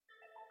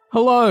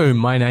Hello,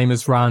 my name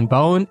is Ryan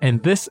Bowen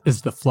and this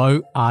is the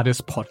Flow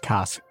Artist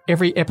Podcast.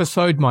 Every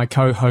episode, my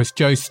co-host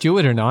Joe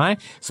Stewart and I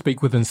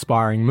speak with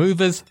inspiring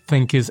movers,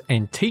 thinkers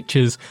and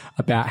teachers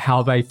about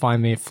how they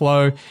find their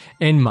flow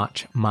and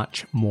much,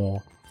 much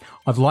more.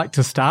 I'd like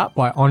to start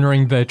by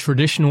honouring the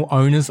traditional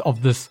owners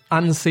of this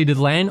unceded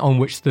land on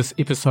which this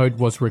episode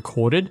was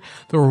recorded,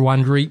 the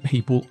Wurundjeri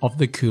people of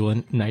the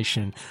Kulin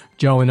Nation.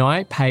 Joe and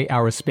I pay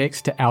our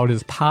respects to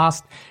elders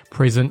past,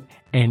 present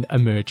and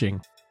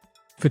emerging.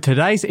 For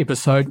today's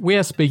episode, we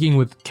are speaking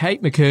with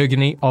Kate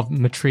McAnergney of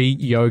Maitri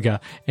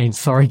Yoga. And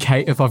sorry,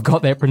 Kate, if I've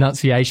got that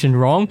pronunciation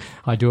wrong.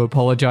 I do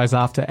apologise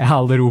after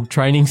our little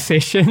training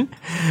session.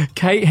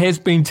 Kate has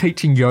been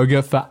teaching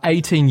yoga for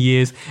 18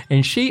 years,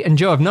 and she and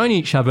Joe have known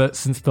each other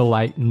since the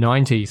late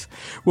 90s.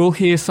 We'll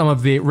hear some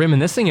of their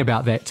reminiscing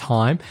about that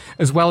time,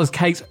 as well as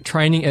Kate's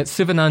training at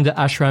Sivananda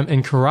Ashram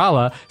in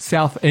Kerala,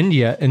 South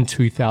India in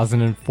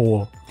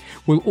 2004.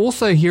 We'll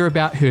also hear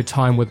about her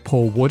time with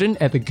Paul Wooden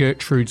at the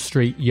Gertrude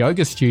Street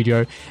Yoga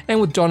Studio and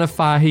with Donna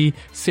Fahy,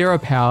 Sarah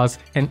Powers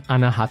and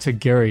Anahata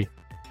Giri.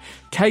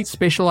 Kate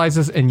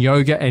specialises in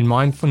yoga and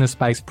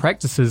mindfulness-based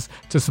practices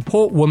to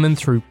support women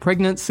through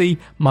pregnancy,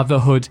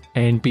 motherhood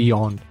and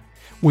beyond.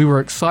 We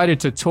were excited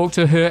to talk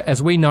to her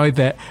as we know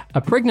that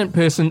a pregnant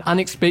person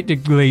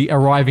unexpectedly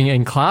arriving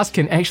in class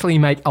can actually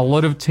make a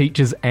lot of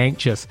teachers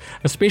anxious,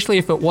 especially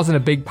if it wasn't a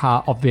big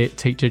part of their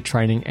teacher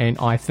training, and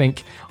I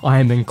think I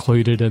am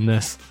included in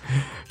this.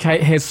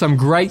 Kate has some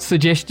great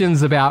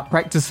suggestions about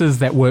practices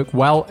that work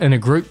well in a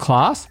group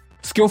class,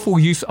 skillful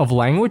use of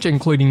language,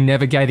 including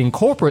navigating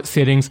corporate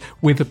settings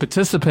where the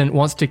participant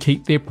wants to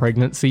keep their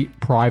pregnancy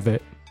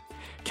private.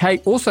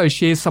 Kate also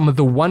shares some of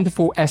the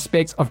wonderful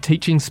aspects of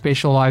teaching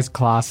specialised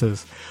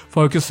classes,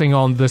 focusing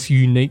on this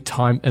unique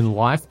time in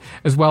life,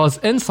 as well as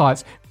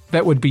insights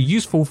that would be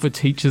useful for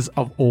teachers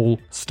of all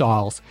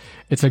styles.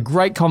 It's a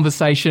great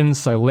conversation,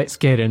 so let's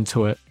get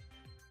into it.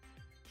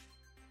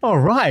 All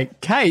right,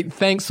 Kate,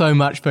 thanks so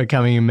much for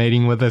coming and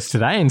meeting with us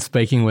today and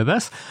speaking with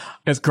us.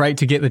 It's great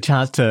to get the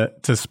chance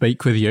to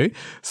speak with you.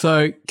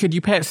 So could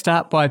you perhaps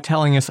start by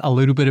telling us a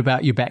little bit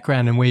about your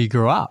background and where you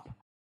grew up?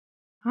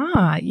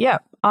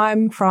 Yep.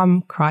 I'm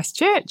from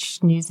Christchurch,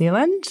 New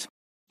Zealand,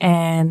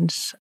 and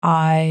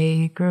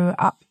I grew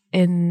up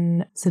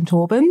in St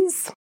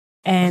Albans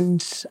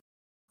and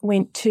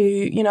went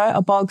to,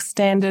 a bog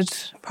standard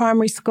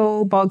primary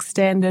school, bog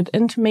standard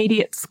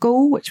intermediate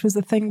school, which was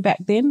a thing back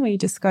then where you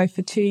just go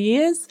for 2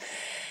 years,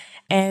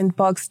 and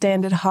bog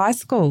standard high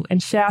school.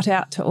 And shout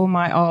out to all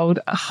my old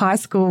high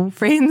school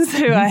friends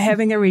who are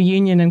having a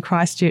reunion in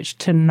Christchurch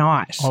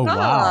tonight. Oh,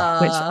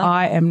 wow. Which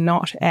I am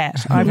not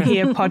at. I'm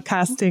here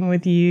podcasting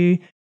with you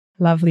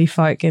lovely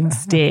folk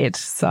instead.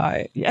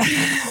 So, yeah.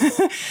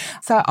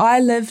 So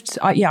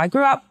I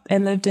grew up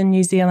and lived in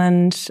New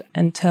Zealand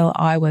until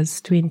I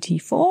was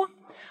 24.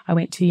 I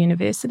went to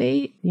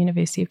University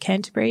of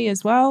Canterbury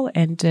as well,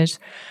 and did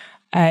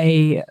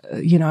a,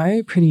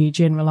 pretty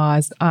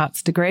generalised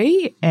arts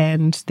degree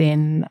and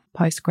then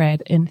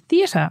postgrad in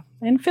theatre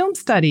and film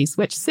studies,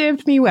 which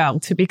served me well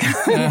to become,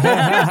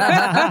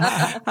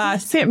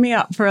 set me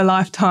up for a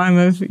lifetime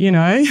of,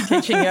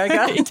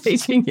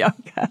 teaching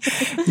yoga.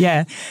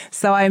 Yeah.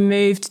 So I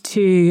moved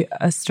to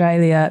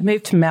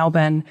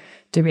Melbourne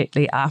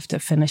directly after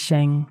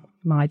finishing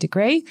my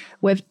degree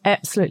with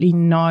absolutely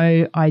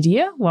no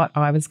idea what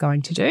I was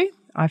going to do.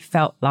 I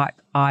felt like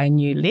I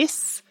knew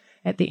less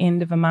at the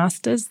end of a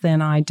master's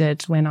than I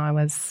did when I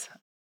was,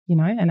 an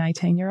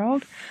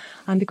 18-year-old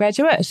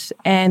undergraduate.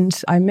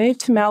 And I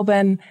moved to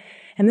Melbourne,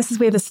 and this is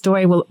where the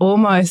story will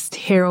almost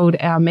herald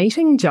our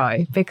meeting,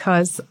 Joe,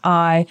 because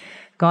I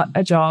got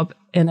a job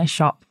in a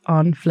shop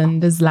on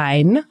Flinders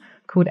Lane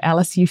called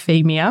Alice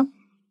Euphemia,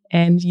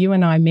 and you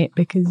and I met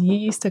because you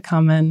used to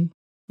come in.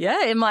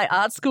 Yeah, in my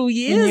art school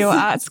years. In your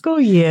art school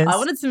years. I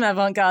wanted some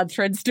avant-garde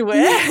threads to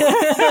wear.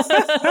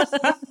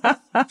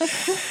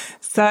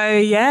 So,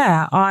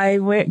 yeah, I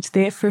worked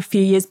there for a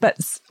few years, but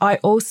I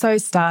also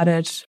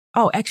started,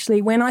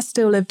 when I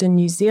still lived in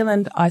New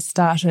Zealand, I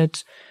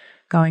started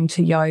going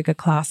to yoga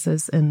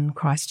classes in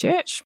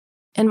Christchurch.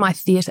 In my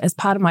theatre, as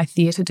part of my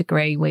theatre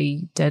degree,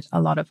 I did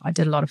a lot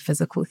of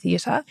physical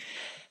theatre.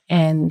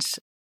 And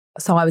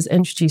so I was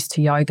introduced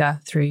to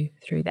yoga through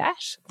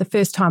that. The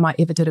first time I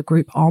ever did a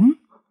group Om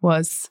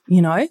was,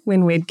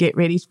 when we'd get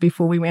ready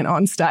before we went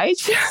on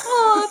stage.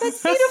 Oh,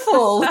 that's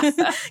beautiful.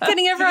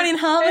 Getting everyone in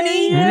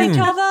harmony with each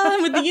other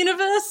and with the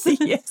universe.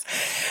 Yes.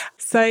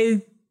 So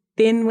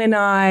then when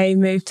I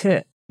moved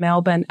to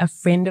Melbourne, a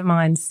friend of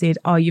mine said,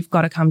 you've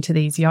got to come to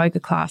these yoga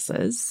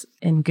classes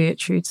in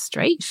Gertrude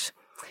Street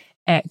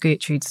at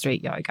Gertrude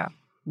Street Yoga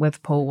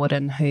with Paul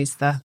Wooden, who's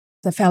the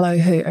fellow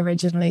who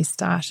originally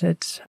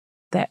started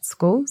that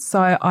school.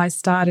 So I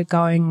started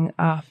going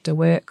after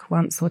work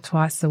once or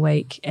twice a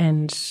week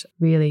and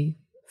really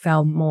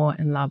fell more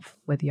in love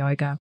with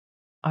yoga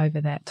over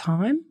that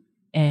time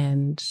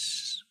and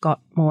got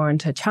more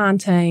into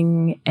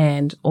chanting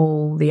and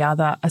all the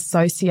other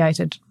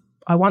associated,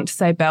 I want to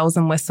say bells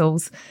and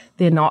whistles.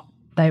 They're not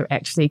they were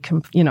actually,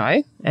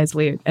 as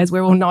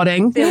we're all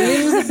nodding. The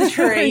limbs of the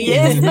tree.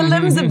 Yes, the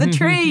limbs of the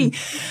tree.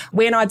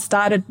 When I'd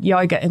started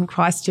yoga in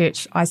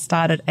Christchurch, I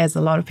started, as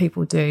a lot of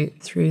people do,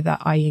 through the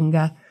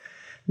Iyengar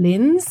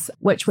lens,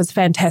 which was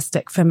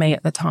fantastic for me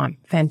at the time.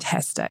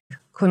 Fantastic.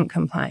 Couldn't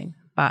complain.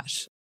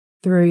 But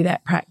through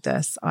that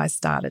practice, I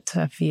started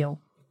to feel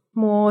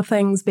more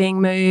things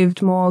being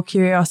moved, more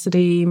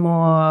curiosity,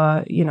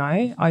 more,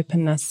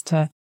 openness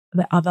to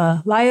the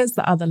other layers,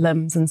 the other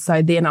limbs. And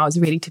so then I was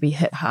ready to be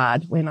hit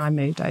hard when I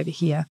moved over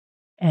here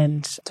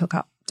and took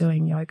up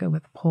doing yoga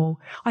with Paul.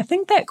 I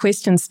think that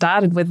question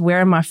started with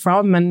where am I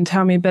from and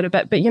tell me a bit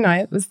about, but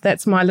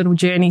that's my little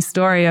journey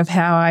story of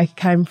how I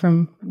came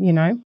from,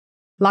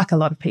 like a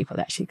lot of people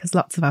actually, because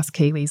lots of us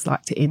Kiwis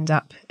like to end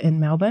up in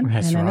Melbourne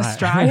in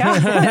Australia.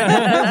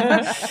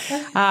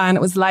 And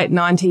it was late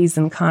 90s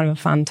and kind of a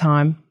fun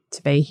time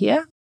to be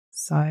here.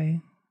 So,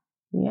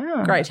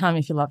 yeah. Great time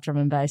if you love drum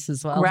and bass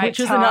as well. Great which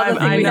is time. another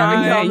thing we have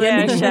in common.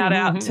 Yeah, shout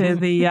out to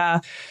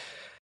the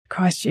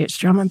Christchurch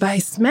drum and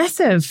bass.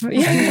 Massive.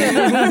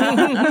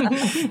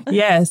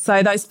 Yeah,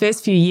 so those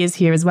first few years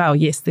here as well,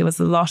 yes, there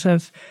was a lot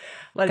of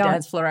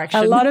dance floor action.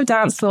 A lot of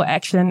dance floor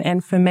action.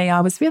 And for me, I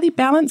was really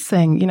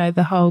balancing,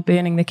 the whole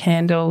burning the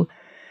candle,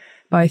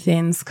 both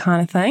ends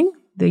kind of thing.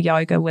 The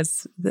yoga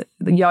was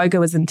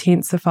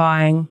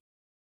intensifying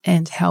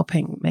and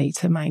helping me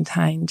to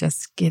maintain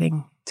just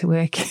getting to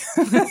work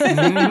during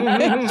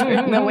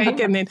the week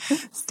and then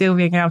still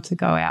being able to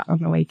go out on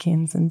the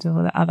weekends and do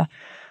all the other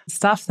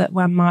stuff that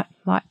one might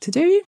like to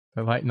do.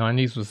 The late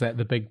 90s, was that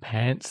the big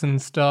pants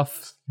and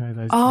stuff?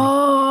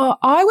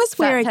 I was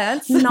wearing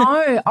pants?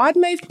 No, I'd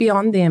moved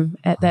beyond them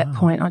at that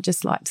point. I'd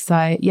just like to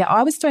say,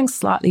 I was doing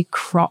slightly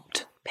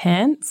cropped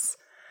pants,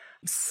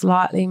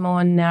 slightly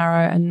more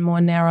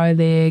narrow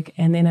leg,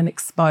 and then an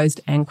exposed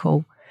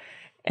ankle.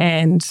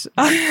 And Joe's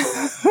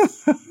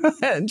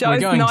we're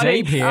going nodding.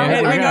 deep here.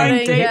 We're going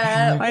deep.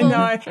 Yeah. I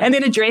know. And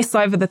then a dress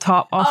over the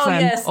top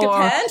often.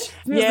 Oh,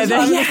 yes,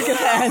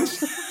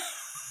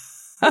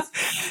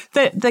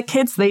 The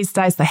kids these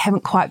days, they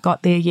haven't quite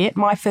got there yet.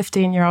 My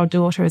 15-year-old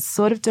daughter is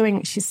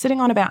she's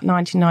sitting on about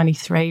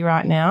 1993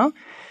 right now.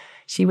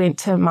 She went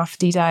to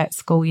Mufti Day at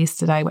school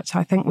yesterday, which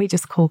I think we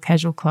just call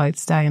Casual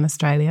Clothes Day in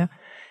Australia.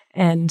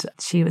 And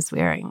she was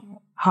wearing,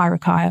 hi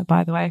Rakaya,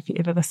 by the way, if you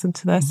ever listen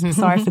to this,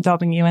 sorry for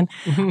dobbing you in.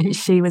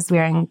 She was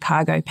wearing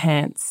cargo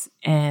pants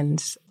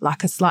and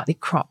like a slightly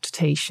cropped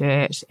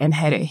T-shirt and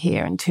had her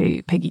hair in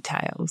two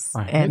pigtails.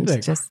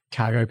 And just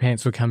cargo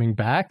pants were coming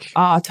back.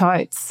 Oh,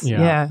 totes.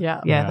 Yeah,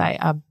 they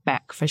are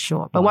back for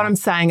sure. But what I'm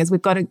saying is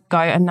we've got to go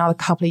another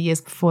couple of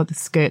years before the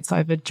skirts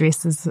over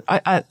dresses,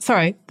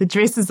 the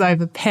dresses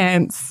over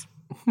pants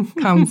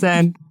comes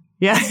in.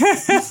 Yeah.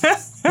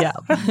 Yeah.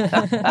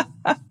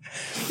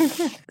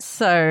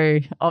 So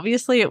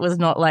obviously it was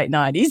not late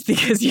 90s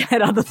because you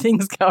had other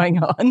things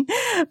going on.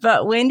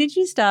 But when did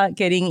you start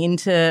getting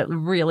into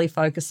really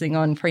focusing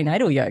on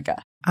prenatal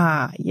yoga?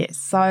 Yes.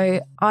 So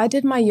I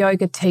did my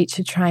yoga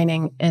teacher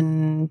training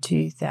in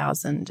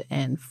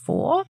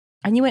 2004.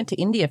 And you went to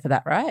India for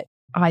that, right?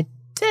 I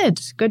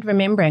did. Good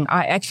remembering.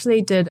 I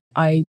actually did.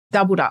 I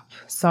doubled up.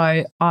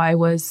 So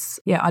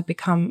I'd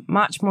become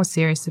much more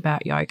serious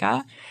about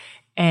yoga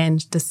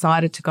and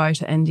decided to go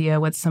to India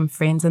with some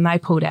friends, and they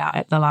pulled out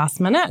at the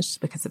last minute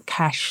because of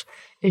cash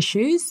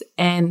issues.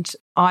 And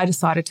I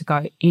decided to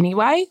go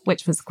anyway,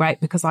 which was great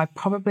because I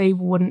probably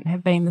wouldn't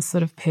have been the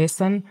sort of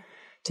person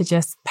to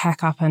just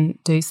pack up and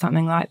do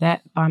something like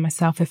that by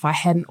myself if I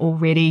hadn't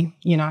already,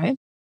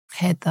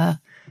 had the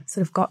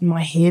sort of gotten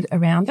my head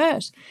around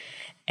it,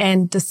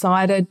 and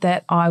decided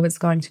that I was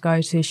going to go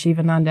to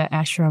Shivananda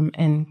Ashram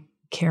in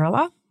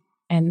Kerala.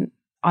 And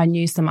I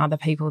knew some other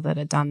people that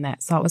had done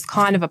that. So it was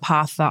kind of a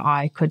path that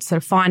I could sort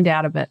of find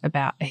out a bit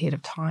about ahead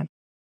of time.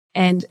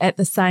 And at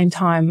the same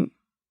time,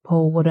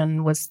 Paul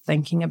Wooden was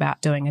thinking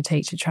about doing a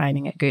teacher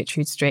training at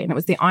Gertrude Street. And it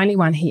was the only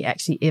one he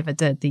actually ever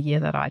did the year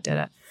that I did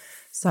it.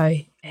 So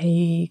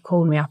he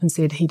called me up and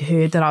said he'd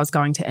heard that I was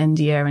going to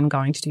India and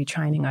going to do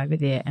training over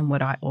there, and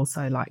would I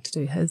also like to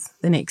do his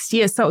the next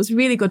year. So it was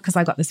really good because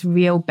I got this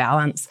real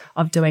balance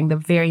of doing the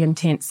very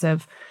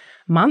intensive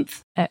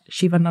month at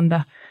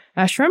Shivananda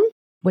Ashram,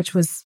 which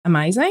was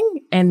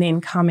amazing, and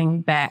then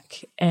coming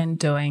back and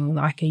doing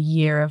like a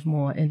year of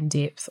more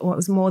in-depth, or it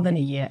was more than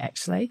a year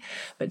actually,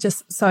 but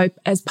just so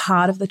as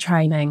part of the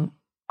training,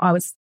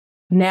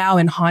 now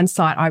in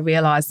hindsight, I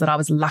realised that I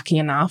was lucky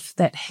enough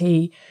that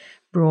he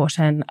brought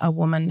in a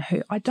woman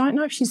who, I don't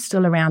know if she's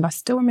still around, I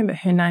still remember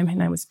her name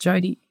was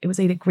Jodie, it was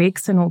either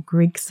Gregson or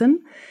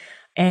Gregson,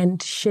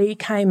 and she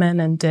came in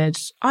and did,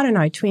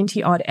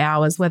 20 odd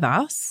hours with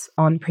us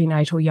on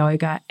prenatal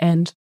yoga,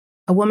 and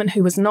a woman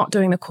who was not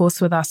doing the course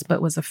with us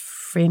but was a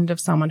friend of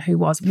someone who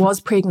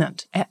was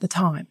pregnant at the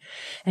time,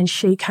 and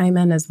she came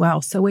in as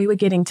well. So we were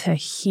getting to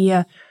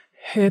hear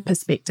her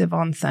perspective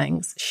on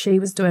things. She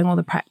was doing all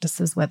the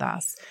practices with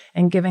us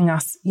and giving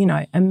us,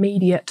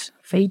 immediate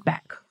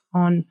feedback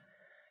on,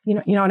 you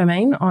know what I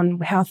mean, on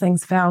how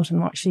things felt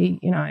and what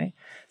she,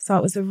 So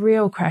it was a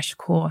real crash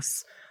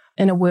course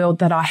in a world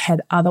that I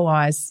had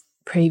otherwise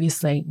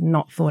previously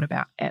not thought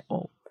about at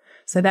all.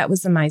 So that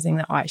was amazing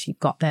that I actually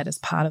got that as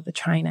part of the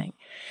training.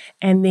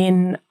 And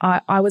then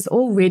I was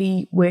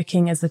already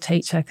working as a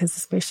teacher, because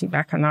especially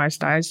back in those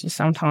days, you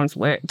sometimes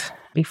worked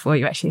before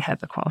you actually had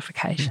the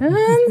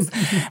qualifications.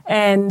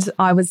 And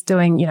I was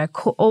doing,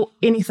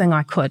 anything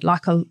I could,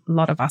 like a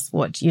lot of us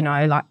would,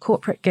 like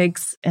corporate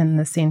gigs in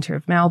the centre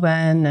of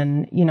Melbourne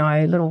and,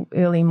 little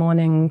early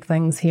morning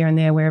things here and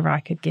there wherever I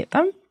could get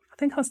them. I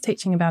think I was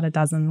teaching about a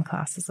dozen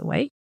classes a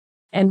week.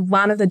 And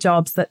one of the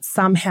jobs that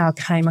somehow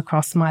came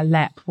across my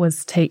lap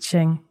was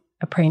teaching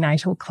a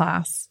prenatal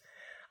class.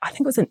 I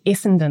think it was in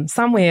Essendon,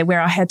 somewhere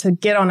where I had to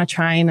get on a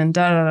train and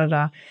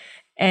da-da-da-da.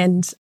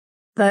 And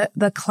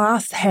the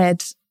class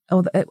had,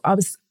 so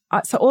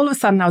all of a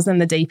sudden I was in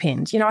the deep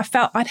end. I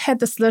felt I'd had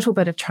this little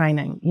bit of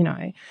training,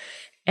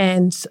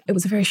 and it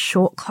was a very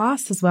short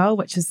class as well,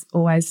 which is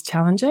always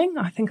challenging.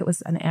 I think it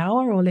was an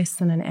hour or less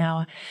than an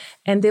hour.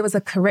 And there was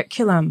a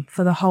curriculum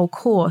for the whole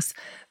course,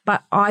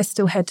 but I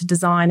still had to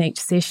design each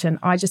session.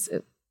 I just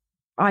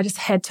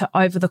had to,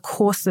 over the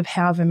course of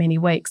however many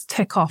weeks,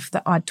 tick off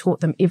that I'd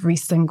taught them every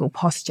single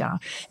posture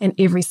and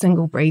every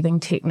single breathing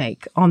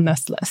technique on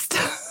this list.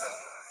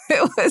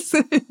 It was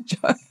a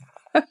joke.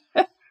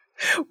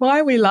 Why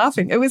are we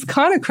laughing? It was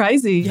kind of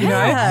crazy,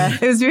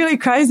 It was really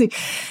crazy.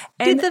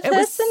 And did the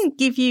person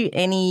give you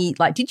any,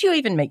 did you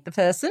even meet the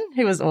person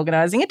who was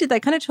organising it? Did they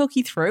kind of talk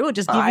you through or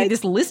just give you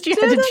this list you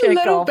had to check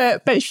off? A little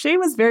bit, but she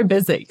was very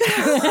busy.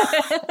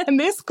 And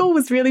their school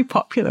was really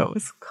popular. It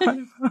was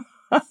kind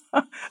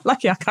of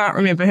lucky I can't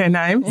remember her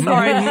name.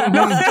 Sorry.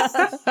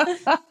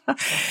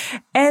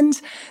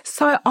 And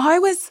so I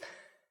was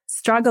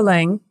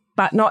struggling,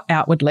 but not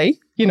outwardly,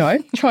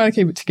 trying to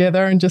keep it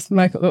together and just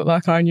make it look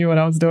like I knew what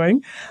I was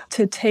doing,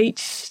 to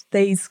teach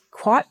these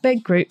quite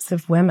big groups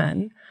of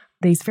women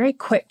these very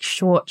quick,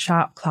 short,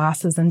 sharp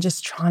classes and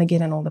just trying to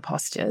get in all the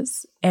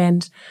postures.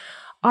 And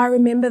I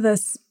remember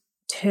this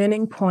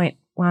turning point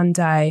one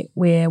day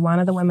where one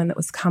of the women that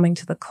was coming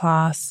to the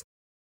class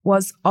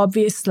was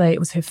obviously, it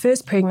was her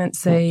first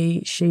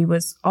pregnancy. She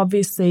was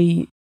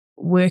obviously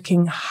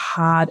working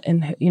hard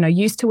and,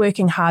 used to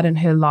working hard in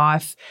her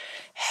life,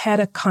 had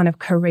a kind of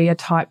career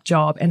type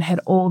job and had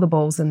all the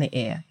balls in the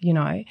air,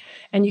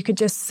 and you could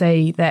just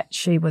see that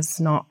she was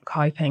not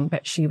coping,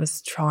 but she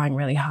was trying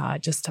really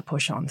hard just to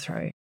push on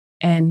through.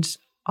 And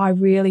I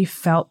really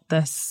felt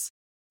this,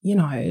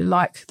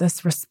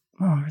 is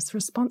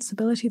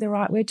responsibility the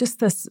right word? Just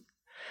this,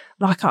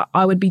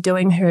 I would be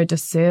doing her a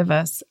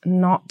disservice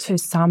not to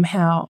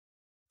somehow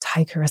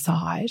take her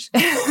aside,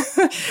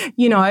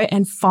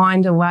 and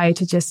find a way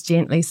to just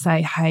gently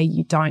say, hey,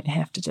 you don't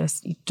have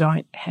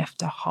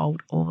to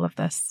hold all of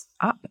this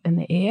up in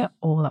the air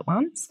all at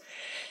once.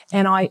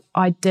 And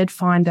I did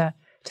find a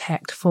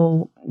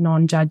tactful,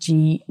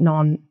 non-judgy,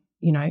 I'm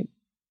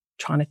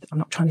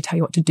not trying to tell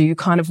you what to do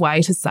kind of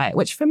way to say it,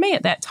 which for me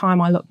at that time,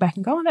 I look back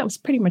and go, oh, that was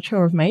pretty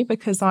mature of me,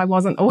 because I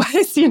wasn't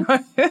always,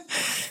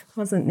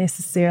 wasn't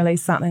necessarily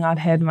something I'd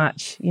had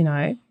much,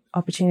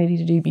 opportunity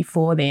to do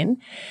before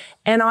then.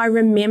 And I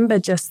remember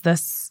just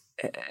this,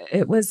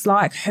 it was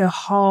like her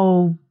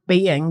whole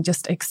being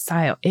just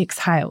exhaled,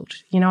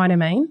 you know what I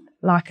mean?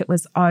 Like it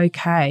was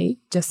okay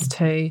just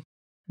to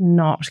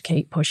not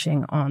keep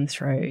pushing on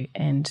through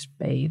and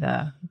be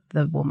the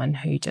woman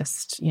who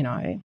just,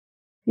 I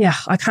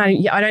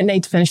don't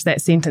need to finish that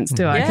sentence,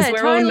 do I? Because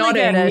we're all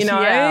nodding,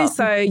 Yeah.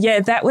 So,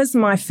 that was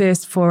my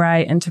first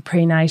foray into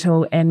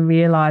prenatal, and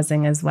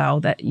realising as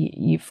well that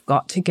you've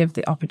got to give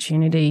the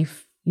opportunity.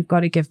 You've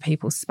got to give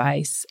people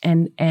space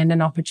and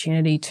an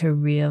opportunity to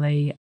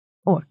really,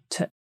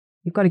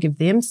 you've got to give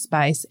them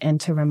space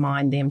and to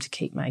remind them to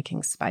keep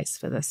making space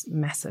for this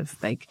massive,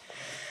 big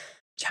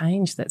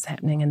change that's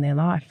happening in their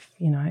life,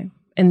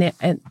 and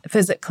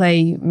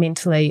physically,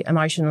 mentally,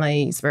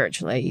 emotionally,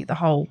 spiritually, the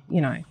whole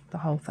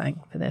thing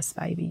for this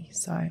baby.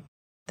 So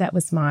that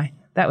was my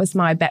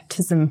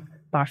baptism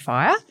by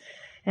fire.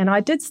 And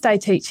I did stay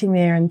teaching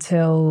there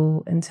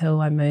until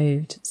I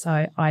moved.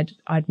 So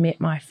I'd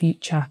met my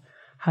future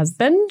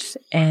husband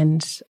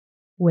and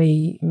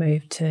we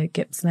moved to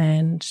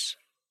Gippsland.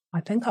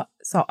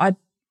 I'd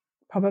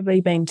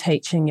probably been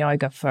teaching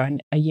yoga for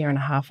a year and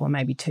a half or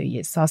maybe 2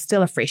 years. So I was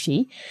still a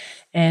freshie,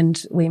 and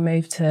we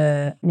moved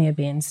to near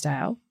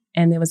Bairnsdale.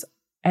 And there was,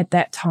 at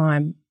that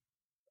time,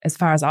 as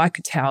far as I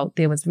could tell,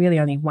 there was really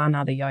only one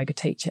other yoga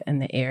teacher in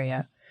the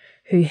area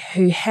who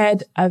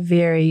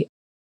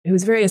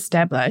was very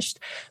established,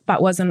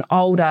 but was an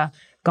older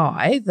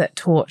guy that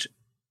taught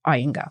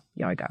Iyengar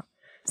yoga.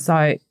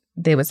 So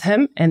there was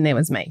him and there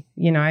was me,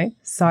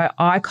 So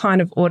I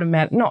kind of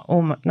not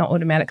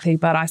automatically,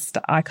 but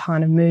I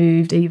kind of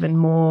moved even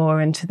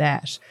more into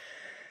that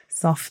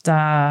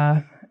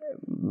softer,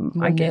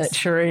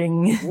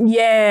 nurturing.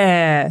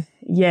 Yeah.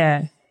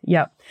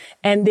 Yep.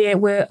 And there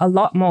were a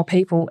lot more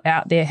people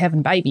out there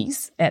having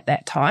babies at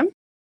that time.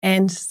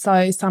 And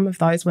so some of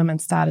those women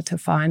started to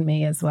find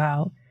me as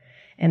well.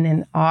 And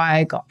then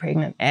I got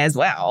pregnant as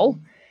well.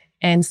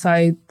 And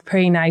so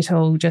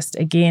prenatal just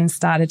again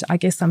started, I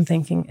guess I'm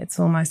thinking it's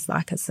almost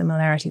like a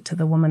similarity to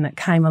the woman that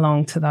came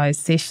along to those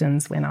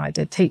sessions when I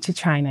did teacher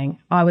training.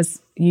 I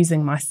was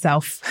using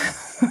myself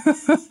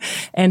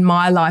and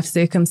my life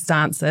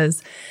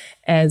circumstances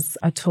as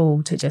a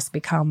tool to just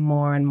become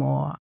more and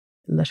more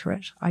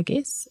literate, I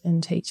guess,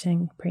 in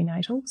teaching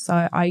prenatal.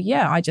 So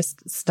I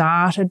just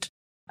started,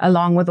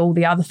 along with all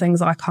the other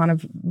things I kind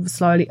of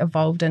slowly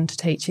evolved into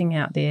teaching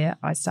out there.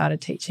 I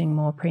started teaching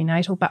more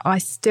prenatal, but I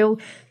still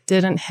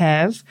didn't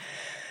have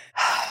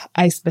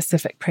a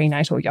specific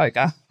prenatal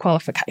yoga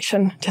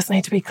qualification. Just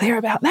need to be clear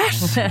about that.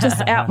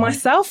 Just out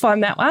myself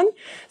on that one.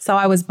 So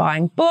I was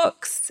buying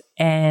books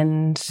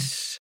and,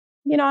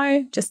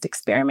 just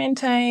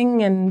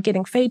experimenting and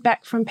getting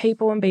feedback from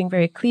people and being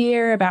very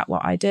clear about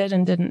what I did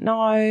and didn't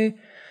know.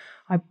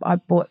 I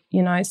bought,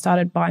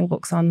 started buying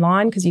books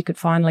online because you could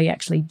finally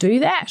actually do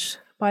that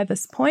by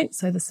this point.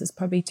 So this is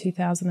probably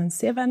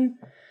 2007.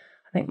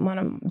 I think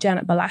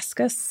Janet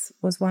Velasquez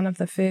was one of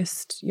the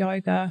first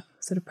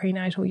sort of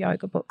prenatal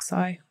yoga books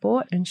I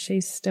bought, and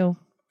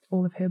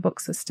all of her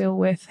books are still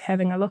worth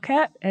having a look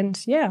at.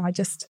 And I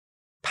just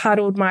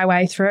puddled my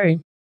way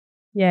through.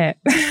 Yeah.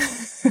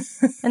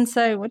 And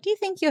so what do you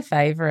think your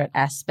favourite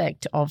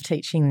aspect of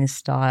teaching this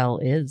style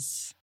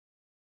is?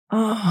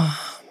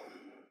 Oh,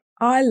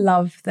 I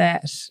love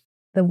that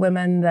the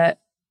women that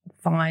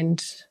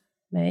find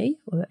me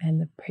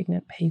and the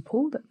pregnant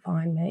people that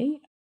find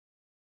me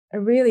are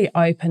really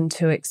open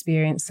to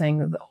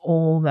experiencing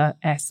all the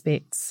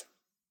aspects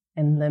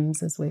and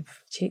limbs, as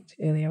we've checked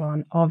earlier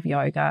on, of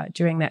yoga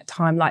during that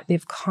time. Like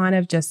they've kind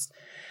of just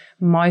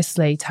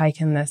mostly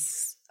taken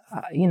this,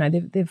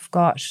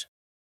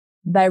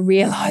 they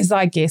realise,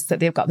 I guess,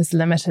 that they've got this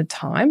limited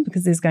time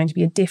because there's going to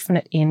be a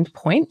definite end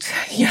point,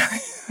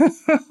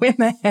 when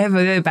they have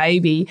a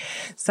baby.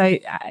 So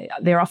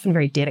they're often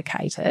very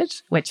dedicated,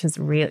 which is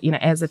real,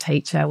 as a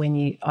teacher, when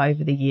you,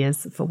 over the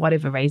years, for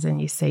whatever reason,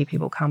 you see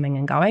people coming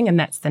and going, and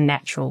that's the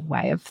natural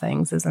way of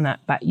things, isn't it?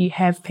 But you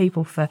have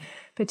people for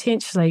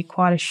potentially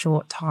quite a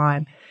short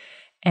time,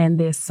 and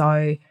they're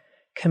so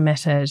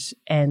committed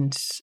and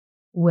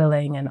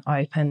willing and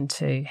open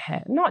to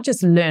not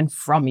just learn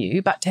from you,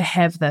 but to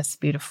have this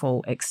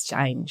beautiful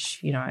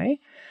exchange,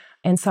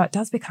 And so it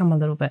does become a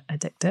little bit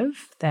addictive,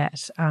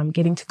 that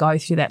getting to go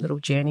through that little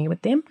journey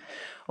with them.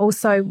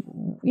 Also,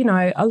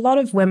 a lot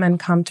of women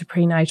come to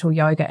prenatal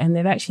yoga and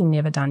they've actually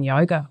never done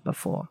yoga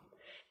before.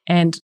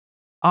 And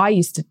I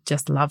used to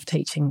just love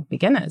teaching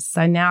beginners.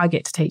 So now I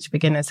get to teach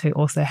beginners who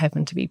also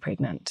happen to be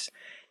pregnant.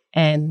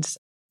 And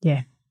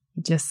you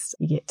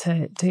get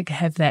to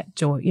have that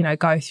joy,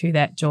 go through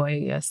that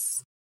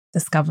joyous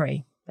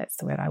discovery. That's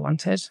the word I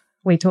wanted.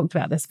 We talked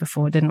about this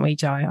before, didn't we,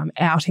 Jo? I'm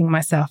outing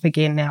myself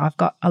again now. I've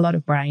got a lot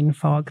of brain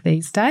fog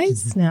these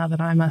days now that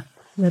I'm a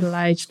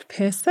middle-aged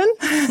person.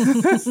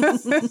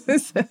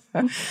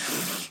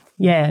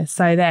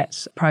 So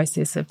that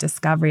process of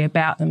discovery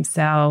about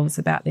themselves,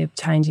 about their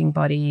changing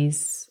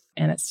bodies,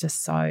 and it's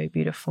just so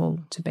beautiful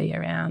to be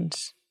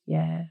around,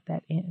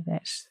 that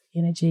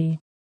energy.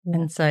 Yeah.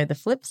 And so the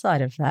flip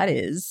side of that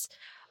is,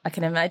 I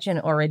can imagine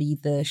already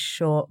the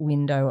short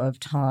window of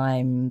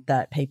time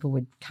that people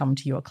would come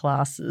to your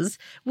classes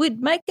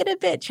would make it a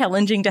bit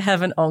challenging to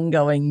have an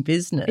ongoing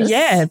business.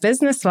 Yeah,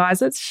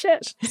 business-wise, it's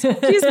shit.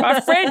 Excuse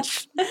my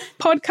French,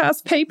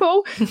 podcast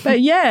people.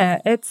 But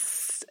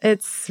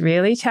it's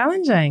really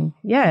challenging.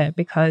 Yeah,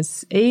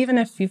 because even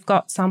if you've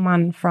got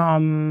someone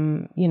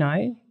from,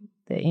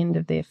 the end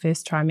of their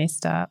first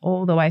trimester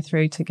all the way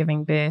through to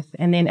giving birth,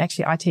 and then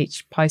actually I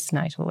teach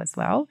postnatal as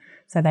well.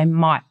 So they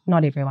might,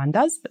 not everyone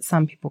does, but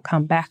some people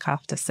come back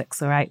after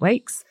 6 or 8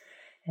 weeks,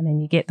 and then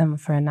you get them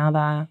for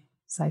another,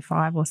 say,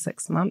 5 or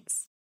 6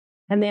 months.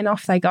 And then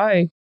off they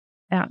go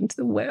out into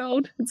the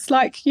world. It's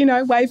like,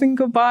 waving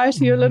goodbye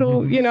to your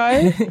little, your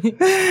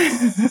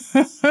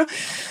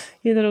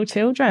little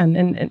children,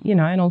 and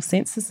in all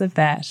senses of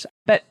that.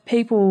 But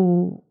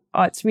people,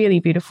 it's really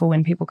beautiful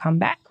when people come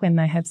back when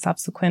they have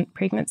subsequent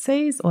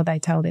pregnancies, or they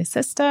tell their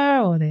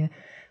sister or their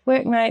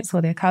workmates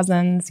or their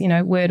cousins.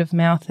 Word of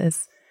mouth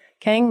is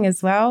king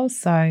as well.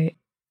 So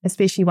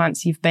especially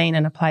once you've been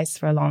in a place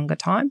for a longer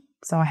time.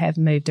 So I have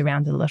moved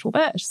around a little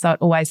bit. So it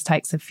always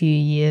takes a few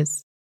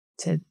years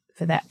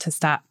for that to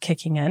start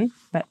kicking in.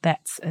 But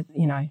that's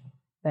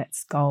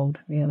gold,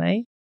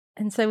 really.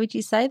 And so would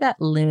you say that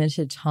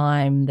limited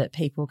time that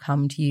people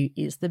come to you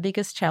is the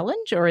biggest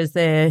challenge, or is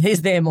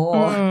there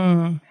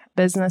more?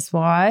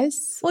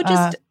 Business-wise? Or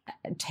just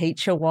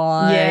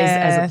teacher-wise,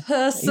 as a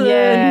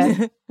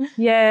person?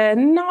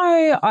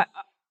 No,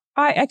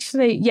 I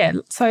actually,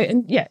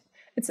 So,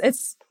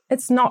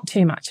 it's not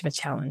too much of a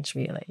challenge,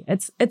 really.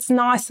 It's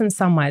nice in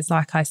some ways.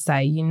 Like I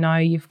say,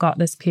 you've got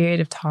this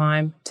period of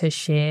time to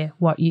share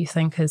what you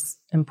think is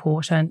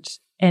important,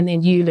 and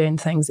then you learn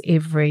things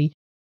every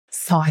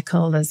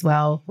cycle as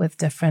well with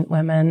different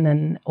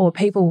women, or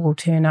people will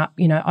turn up,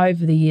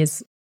 over the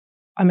years.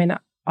 I mean,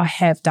 I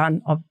have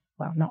done,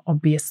 not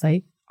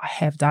obviously, I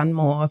have done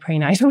more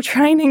prenatal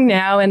training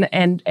now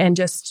and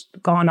just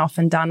gone off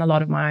and done a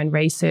lot of my own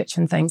research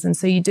and things. And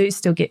so you do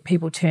still get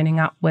people turning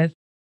up with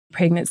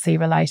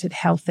pregnancy-related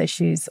health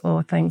issues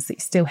or things that you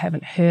still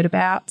haven't heard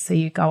about. So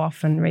you go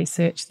off and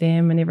research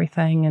them and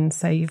everything. And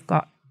so you've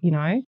got,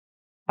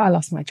 I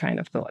lost my train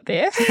of thought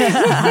there.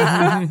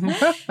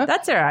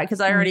 That's all right,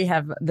 because I already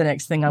have the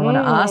next thing I want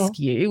to ask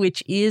you,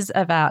 which is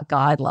about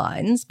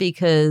guidelines,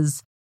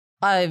 because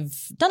I've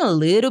done a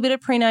little bit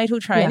of prenatal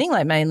training,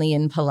 like mainly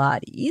in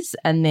Pilates,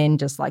 and then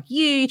just like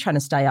you, trying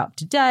to stay up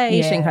to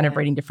date and kind of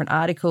reading different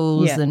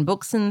articles and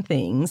books and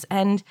things.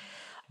 And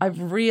I've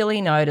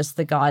really noticed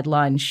the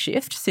guideline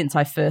shift since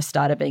I first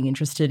started being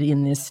interested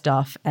in this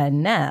stuff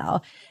and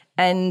now.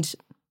 And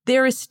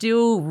there are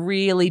still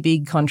really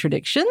big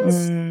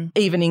contradictions,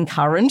 even in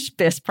current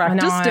best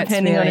practice,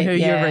 depending on who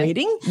you're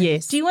reading.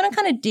 Yes. Do you want to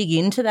kind of dig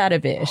into that a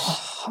bit?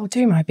 I'll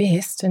do my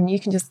best, and you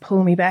can just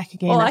pull me back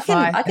again. Well, I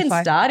can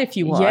start if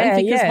you want,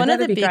 because one of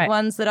the big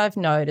ones that I've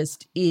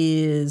noticed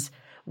is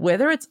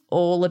whether it's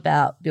all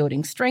about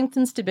building strength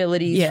and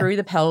stability through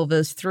the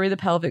pelvis, through the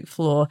pelvic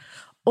floor,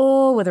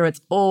 or whether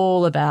it's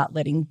all about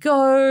letting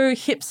go,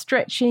 hip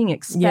stretching,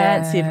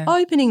 expansive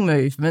opening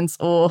movements,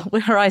 or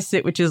where I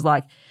sit, which is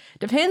like,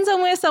 depends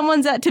on where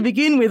someone's at to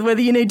begin with,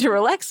 whether you need to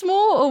relax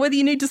more or whether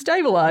you need to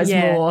stabilise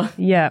more.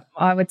 Yeah,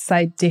 I would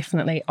say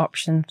definitely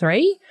option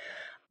 3.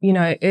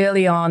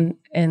 Early on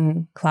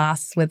in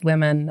class with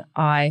women,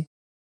 I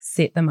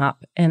set them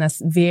up in a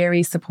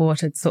very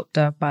supported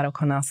Supta Baddha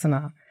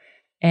Konasana.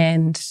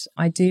 And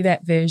I do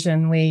that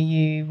version where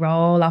you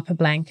roll up a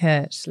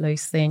blanket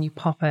loosely and you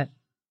pop it.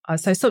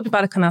 So Supta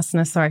Baddha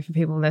Konasana, sorry for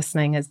people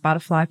listening, is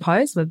butterfly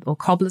pose or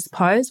cobbler's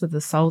pose with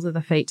the soles of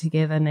the feet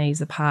together, knees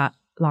apart,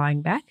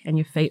 lying back, and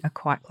your feet are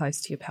quite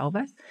close to your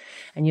pelvis,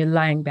 and you're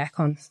laying back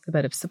on a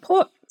bit of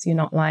support, so you're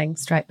not laying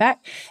straight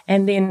back.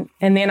 And then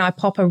I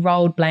pop a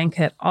rolled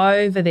blanket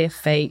over their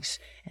feet,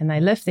 and they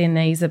lift their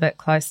knees a bit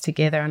close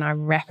together, and I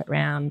wrap it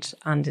round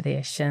under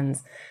their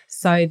shins.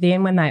 So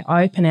then when they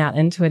open out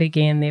into it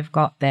again, they've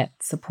got that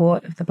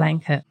support of the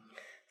blanket.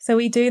 So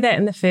we do that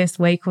in the first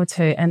week or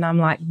two, and I'm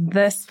like,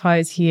 this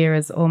pose here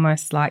is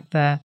almost like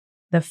the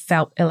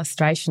felt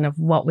illustration of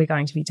what we're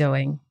going to be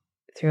doing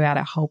throughout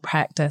our whole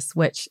practice,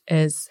 which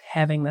is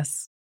having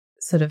this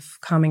sort of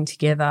coming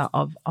together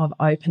of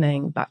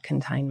opening but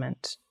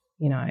containment,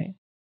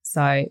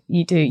 So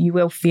you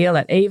will feel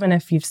it. Even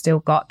if you've still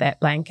got that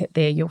blanket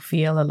there, you'll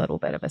feel a little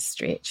bit of a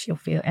stretch.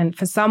 And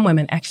for some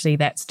women, actually,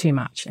 that's too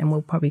much. And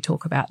we'll probably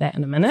talk about that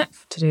in a minute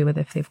to do with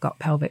if they've got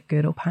pelvic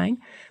girdle pain.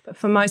 But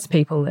for most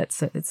people,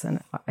 it's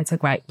a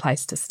great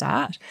place to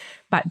start.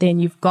 But then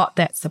you've got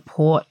that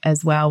support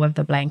as well with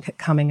the blanket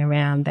coming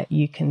around that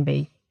you can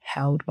be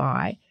held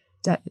by.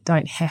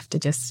 Don't have to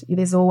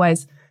there's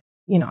always,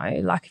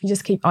 like if you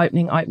just keep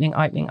opening,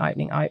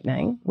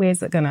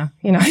 where's it going to,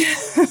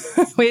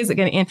 where's it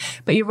going to end?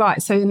 But you're right.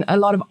 So in a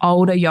lot of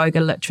older yoga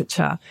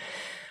literature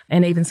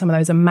and even some of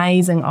those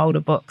amazing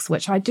older books,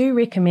 which I do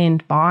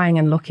recommend buying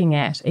and looking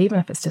at, even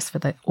if it's just for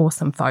the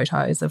awesome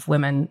photos of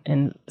women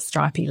in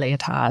stripy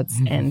leotards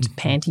and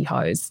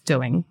pantyhose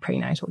doing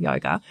prenatal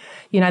yoga,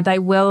 they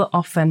will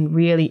often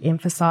really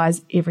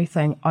emphasize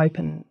everything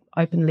open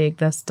leg,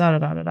 this,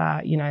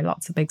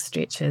 lots of big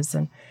stretches.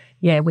 And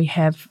we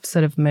have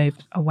sort of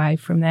moved away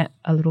from that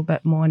a little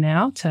bit more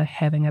now to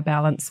having a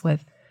balance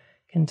with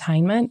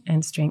containment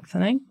and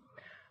strengthening.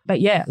 But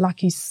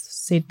like you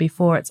said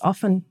before, it's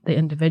often the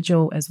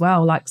individual as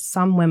well. Like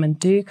some women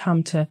do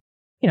come to,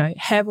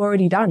 have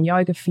already done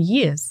yoga for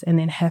years and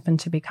then happen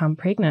to become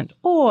pregnant,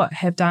 or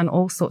have done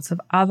all sorts of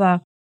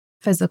other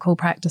physical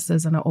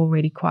practices and are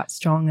already quite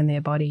strong in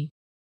their body.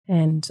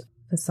 And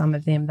for some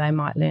of them, they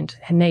might I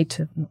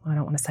don't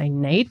want to say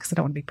need because I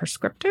don't want to be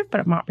prescriptive, but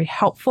it might be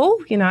helpful,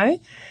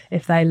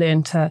 if they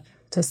learn to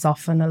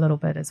soften a little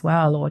bit as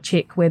well, or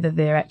check whether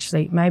they're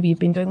actually, maybe you've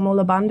been doing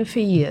Mula Bandha for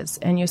years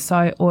and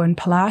or in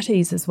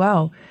Pilates as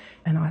well.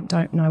 And I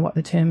don't know what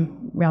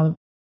the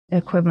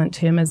equivalent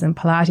term is in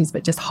Pilates,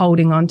 but just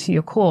holding onto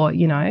your core,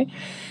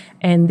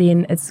 and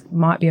then it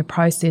might be a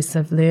process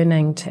of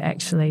learning to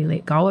actually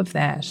let go of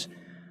that.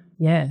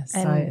 Yeah,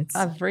 so it's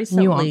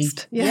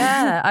nuanced.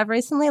 I've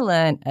recently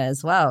learned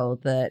as well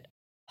that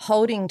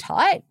holding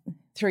tight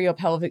through your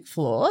pelvic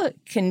floor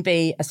can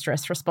be a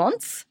stress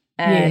response.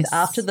 And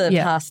after the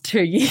past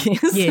 2 years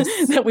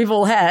that we've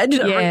all had,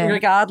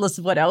 regardless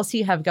of what else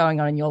you have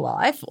going on in your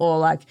life, or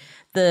like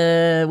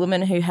the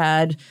women who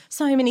had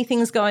so many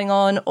things going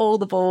on, all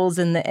the balls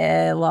in the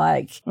air,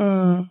 I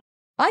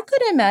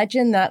could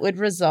imagine that would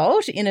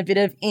result in a bit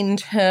of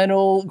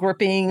internal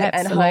gripping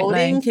and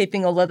holding,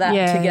 keeping all of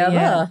that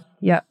together.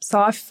 Yeah.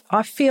 So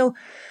I feel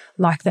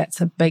like that's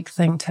a big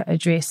thing to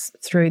address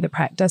through the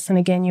practice. And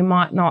again, you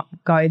might not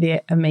go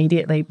there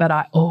immediately, but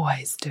I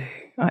always do.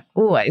 I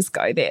always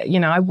go there,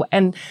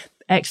 and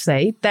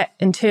actually that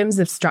in terms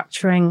of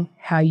structuring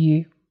how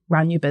you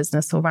run your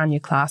business or run your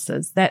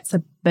classes, that's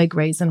a big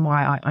reason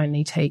why I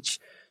only teach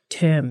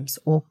terms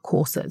or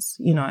courses,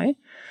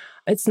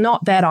 It's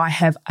not that I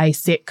have a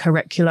set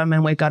curriculum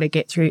and we've got to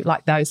get through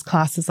like those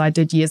classes I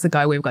did years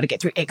ago, we've got to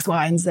get through X,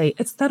 Y, and Z.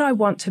 It's that I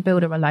want to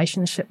build a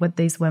relationship with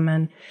these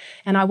women,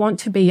 and I want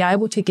to be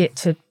able to get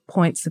to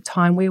points of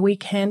time where we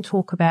can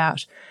talk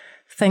about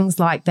things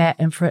like that,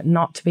 and for it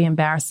not to be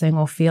embarrassing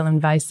or feel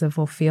invasive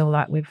or feel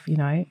like we've, you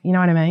know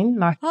what I mean?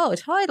 Like, oh,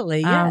 totally,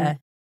 yeah.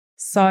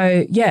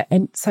 So, yeah,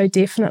 and so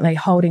definitely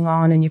holding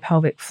on in your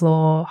pelvic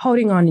floor,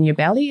 holding on in your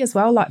belly as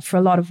well. Like for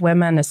a lot of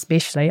women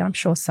especially, I'm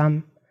sure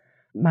some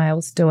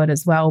males do it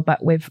as well, but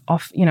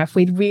if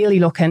we really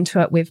look into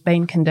it, we've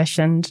been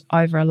conditioned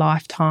over a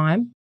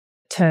lifetime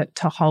to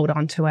hold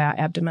on to our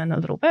abdomen a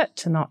little bit,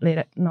 to not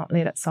let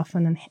it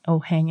soften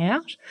or hang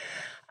out.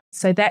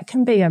 So that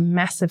can be a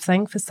massive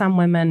thing for some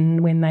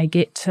women when they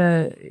get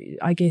to,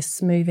 I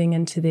guess, moving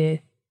into their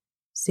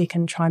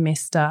second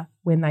trimester,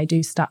 when they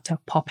do start to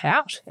pop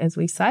out, as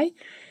we say.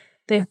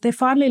 They're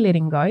finally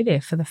letting go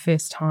there for the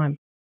first time.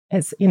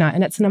 It's,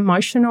 and it's an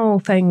emotional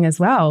thing as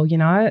well,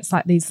 it's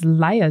like these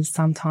layers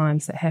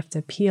sometimes that have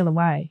to peel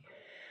away.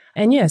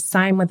 And yeah,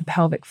 same with the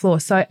pelvic floor.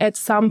 So at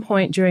some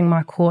point during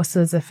my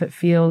courses, if it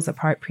feels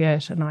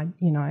appropriate, and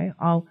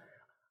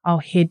I'll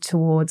head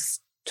towards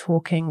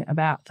talking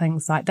about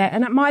things like that.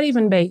 And it might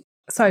even be,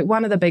 so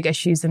one of the big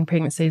issues in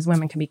pregnancy is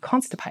women can be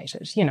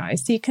constipated,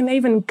 so you can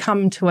even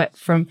come to it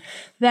from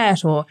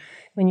that, or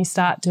when you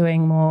start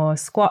doing more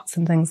squats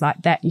and things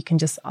like that, you can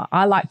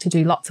I like to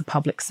do lots of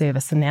public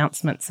service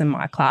announcements in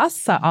my class.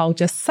 So I'll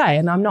just say,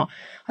 and I'm not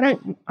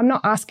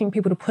asking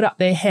people to put up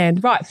their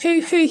hand, right, who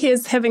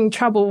here's having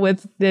trouble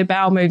with their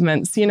bowel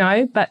movements,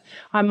 but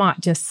I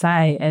might just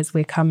say, as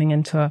we're coming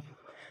into a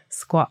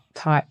squat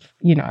type,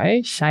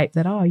 shape,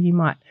 that, you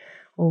might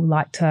all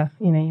like to,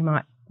 you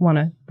might want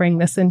to bring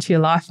this into your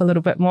life a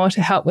little bit more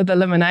to help with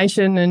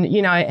elimination,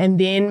 and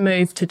then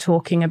move to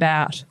talking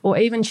about, or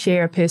even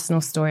share a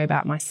personal story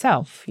about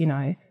myself,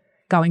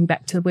 going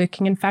back to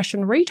working in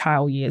fashion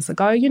retail years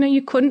ago,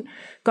 you couldn't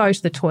go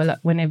to the toilet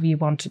whenever you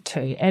wanted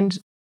to. And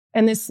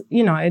there's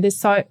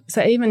so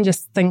even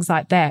just things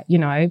like that,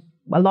 a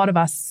lot of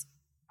us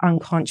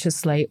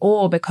unconsciously,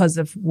 or because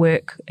of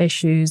work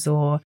issues,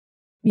 or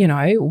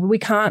we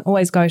can't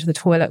always go to the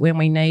toilet when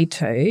we need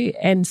to.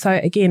 And so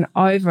again,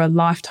 over a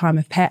lifetime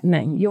of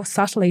patterning, you're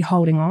subtly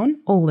holding on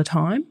all the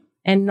time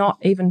and not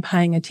even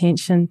paying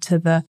attention to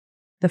the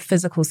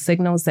physical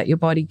signals that your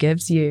body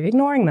gives you,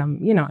 ignoring them,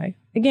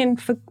 again,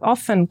 for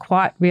often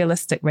quite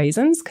realistic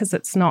reasons, because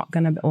it's not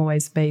going to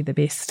always be the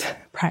best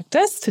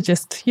practice to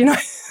just,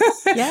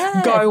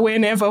 go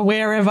whenever,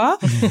 wherever.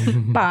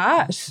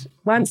 But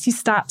once you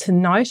start to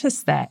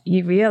notice that,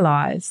 you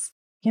realize,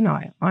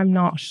 I'm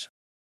not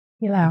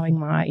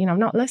allowing I'm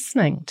not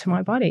listening to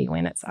my body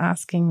when it's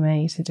asking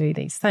me to do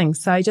these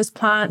things. So just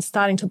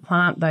starting to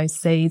plant those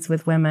seeds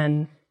with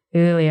women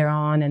earlier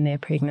on in their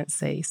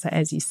pregnancy. So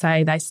as you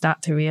say, they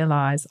start to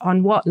realize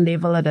on what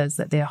level it is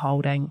that they're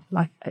holding.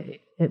 Like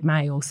it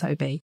may also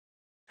be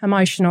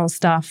emotional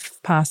stuff,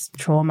 past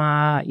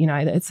trauma,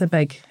 it's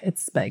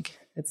big.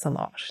 It's a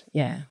lot.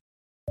 Yeah.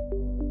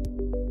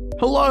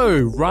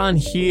 Hello, Ran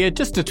here,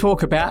 just to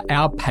talk about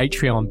our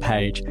Patreon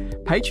page.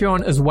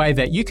 Patreon is a way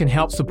that you can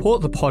help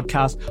support the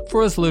podcast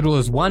for as little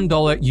as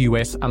 $1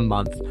 US a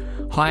month.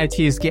 Higher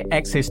tiers get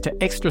access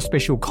to extra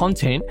special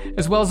content,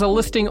 as well as a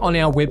listing on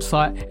our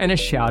website and a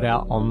shout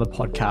out on the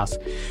podcast.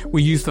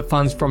 We use the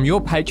funds from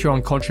your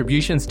Patreon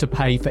contributions to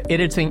pay for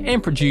editing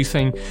and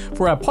producing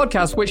for our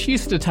podcast, which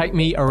used to take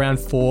me around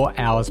 4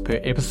 hours per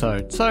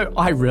episode. So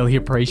I really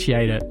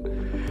appreciate it.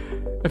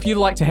 If you'd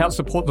like to help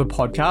support the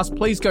podcast,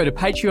 please go to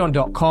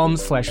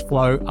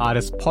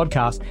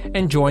patreon.com/flowartistpodcast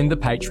and join the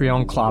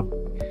Patreon club.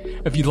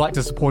 If you'd like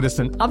to support us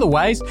in other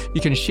ways, you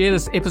can share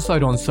this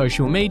episode on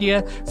social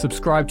media,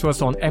 subscribe to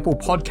us on Apple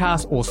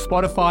Podcasts or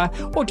Spotify,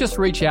 or just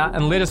reach out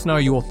and let us know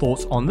your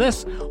thoughts on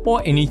this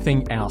or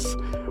anything else.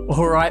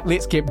 All right,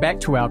 let's get back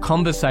to our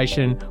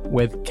conversation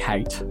with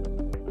Kate.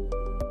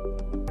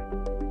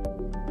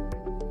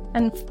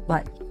 And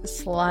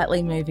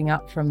slightly moving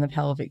up from the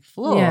pelvic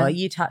floor,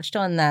 you touched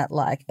on that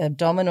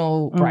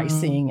abdominal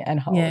bracing and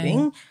holding.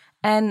 Yeah.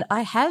 And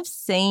I have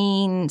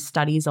seen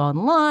studies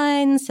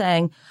online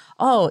saying,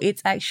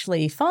 it's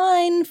actually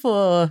fine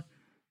for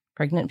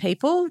pregnant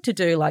people to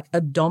do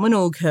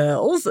abdominal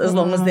curls as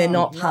long as they're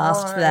not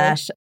past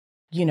that,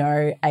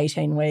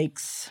 18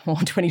 weeks or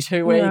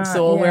 22 weeks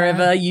or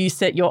wherever you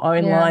set your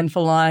own line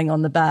for lying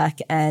on the back,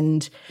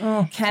 and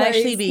can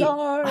actually be,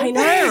 I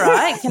know,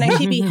 right? Can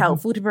actually be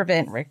helpful to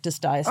prevent rectus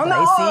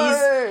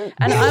diastases.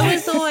 And I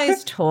was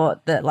always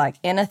taught that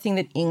anything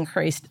that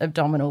increased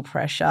abdominal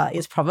pressure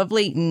is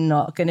probably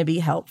not going to be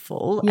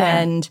helpful. Yeah.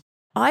 And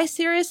I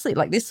seriously,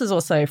 this is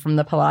also from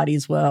the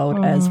Pilates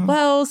world as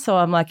well. So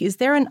I'm is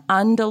there an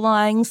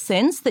underlying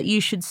sense that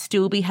you should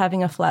still be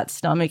having a flat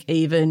stomach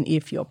even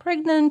if you're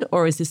pregnant?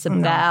 Or is this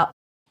about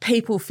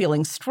people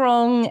feeling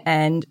strong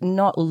and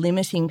not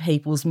limiting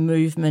people's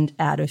movement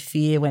out of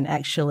fear when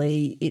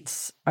actually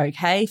it's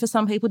okay for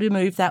some people to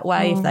move that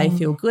way if they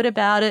feel good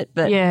about it?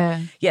 But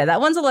yeah,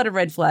 that one's a lot of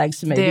red flags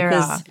to me,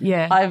 because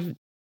the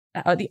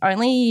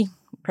only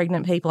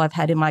pregnant people I've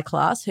had in my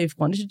class who've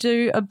wanted to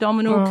do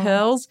abdominal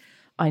curls.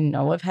 I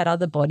know I've had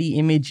other body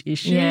image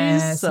issues.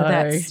 Yeah, so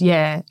that's,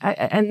 yeah.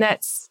 And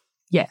that's,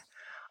 yeah.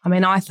 I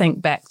mean, I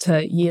think back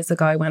to years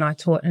ago when I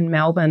taught in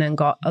Melbourne and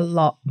got a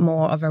lot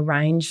more of a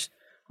range.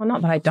 Well,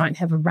 not that I don't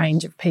have a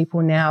range of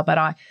people now, but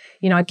I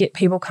get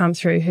people come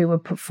through who were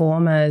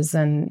performers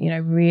and,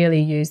 really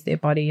use their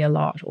body a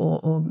lot,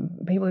 or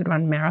people who'd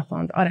run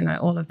marathons, I don't know,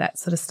 all of that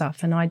sort of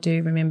stuff. And I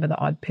do remember the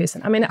odd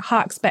person. I mean, it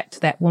harks back to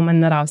that woman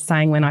that I was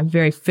saying when I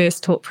very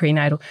first taught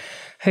prenatal,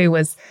 who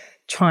was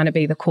trying to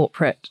be the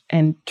corporate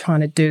and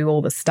trying to do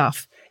all the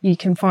stuff. You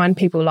can find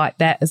people like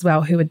that as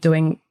well who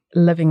are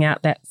living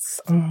out that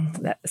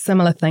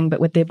similar thing, but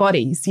with their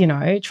bodies,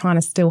 trying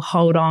to still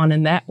hold on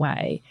in that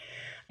way.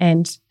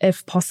 And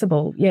if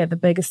possible, the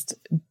biggest,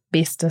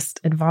 bestest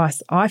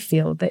advice I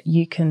feel that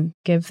you can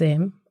give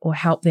them or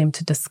help them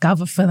to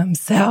discover for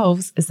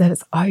themselves is that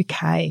it's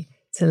okay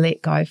to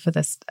let go for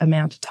this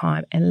amount of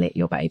time and let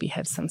your baby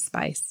have some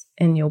space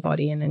in your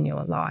body and in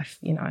your life,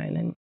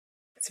 and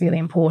it's really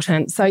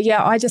important. So,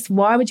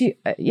 why would you,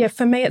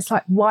 for me, it's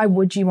like, why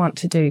would you want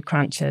to do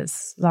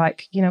crunches?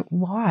 Like,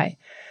 why?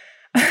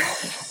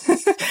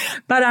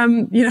 But,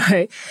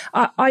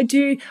 I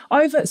do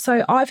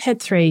so I've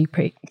had three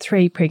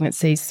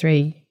pregnancies,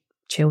 3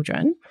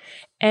 children,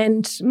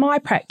 and my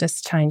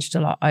practice changed a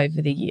lot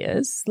over the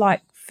years.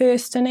 Like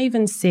first and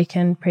even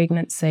second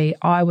pregnancy,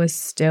 I was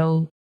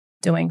still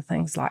doing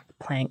things like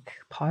plank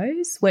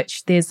pose,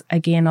 which there's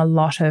again a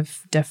lot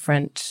of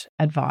different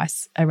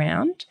advice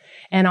around.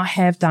 And I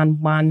have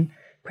done one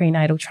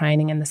prenatal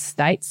training in the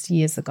States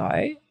years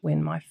ago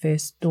when my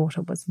first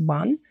daughter was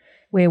 1,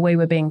 where we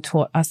were being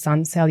taught a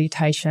sun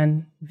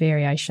salutation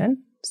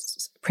variation,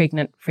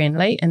 pregnant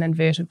friendly in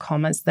inverted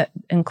commas, that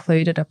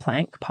included a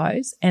plank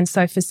pose. And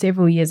so for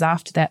several years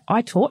after that,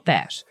 I taught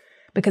that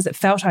because it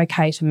felt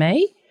okay to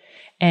me.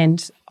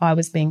 And I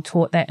was being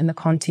taught that in the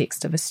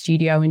context of a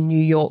studio in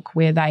New York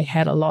where they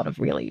had a lot of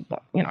really,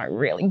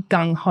 really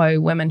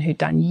gung-ho women who'd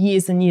done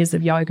years and years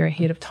of yoga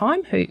ahead of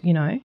time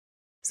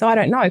So I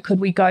don't know, could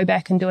we go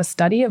back and do a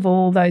study of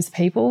all those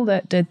people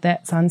that did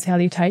that sun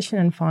salutation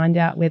and find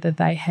out whether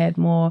they had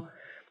more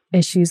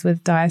issues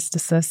with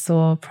diastasis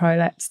or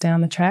prolapse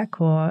down the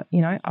track, or,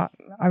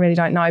 I really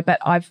don't know. But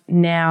I've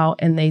now,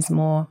 in these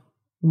more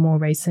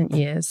recent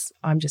years,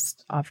 I'm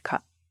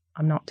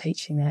not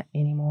teaching that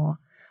anymore.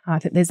 I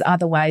think there's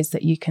other ways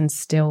that you can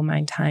still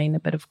maintain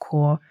a bit of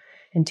core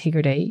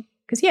integrity.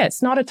 Because,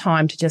 it's not a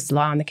time to just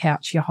lie on the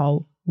couch your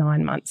whole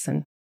 9 months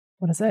and,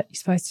 what is it? You're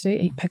supposed to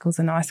do? Eat pickles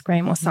and ice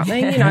cream or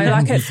something,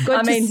 it's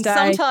good to stay.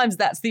 Sometimes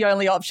that's the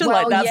only option.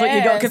 That's what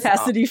you've got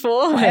capacity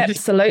for.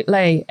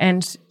 Absolutely.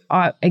 And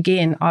I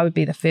would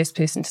be the first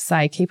person to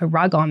say, keep a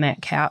rug on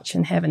that couch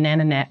and have a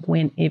nana nap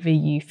whenever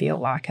you feel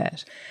like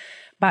it.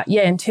 But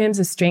in terms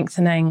of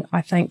strengthening,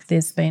 I think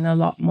there's been a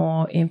lot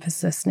more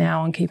emphasis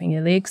now on keeping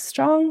your legs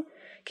strong,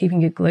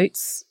 keeping your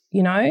glutes,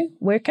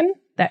 working.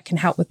 That can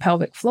help with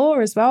pelvic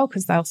floor as well,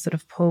 because they'll sort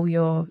of pull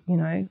your,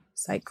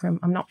 sacrum.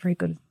 I'm not very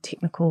good at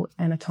technical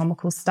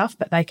anatomical stuff,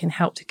 but they can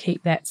help to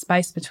keep that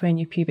space between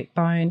your pubic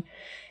bone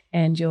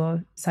and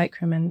your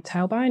sacrum and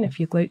tailbone if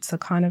your glutes are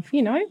kind of,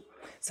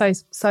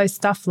 So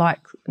stuff like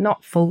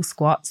not full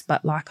squats,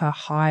 but like a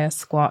higher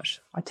squat.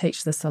 I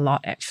teach this a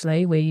lot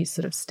actually, where you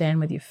sort of stand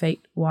with your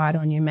feet wide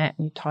on your mat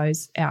and your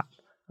toes out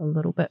a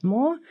little bit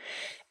more,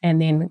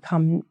 and then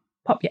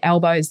pop your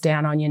elbows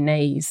down on your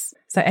knees.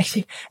 So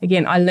actually,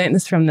 again, I learned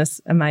this from this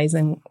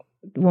amazing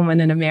woman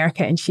in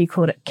America, and she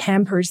called it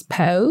camper's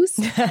pose,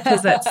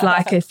 because it's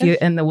like if you're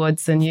in the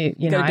woods and you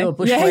know, do a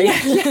bush lead.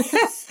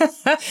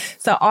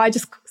 So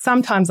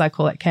sometimes I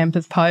call it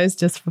camper's pose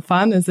just for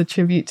fun, as a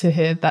tribute to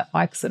her, but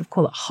I sort of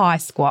call it high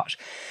squat.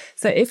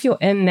 So if you're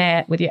in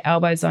there with your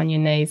elbows on your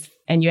knees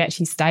and you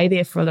actually stay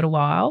there for a little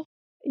while,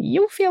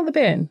 you'll feel the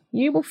burn.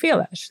 You will feel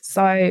it.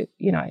 So,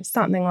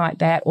 something like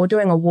that, or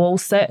doing a wall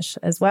sit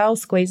as well,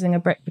 squeezing a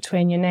brick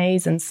between your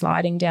knees and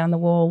sliding down the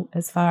wall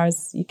as far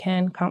as you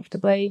can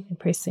comfortably and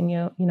pressing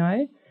your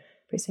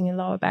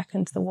lower back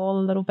into the wall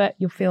a little bit.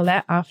 You'll feel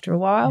that after a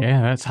while.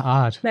 Yeah, that's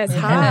hard. That's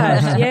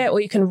hard. Yeah, or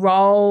you can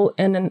roll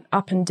in and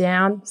up and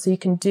down. So you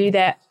can do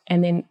that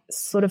and then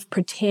sort of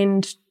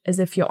pretend as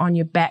if you're on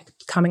your back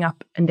coming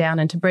up and down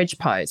into bridge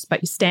pose,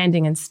 but you're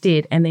standing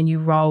instead, and then you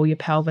roll your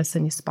pelvis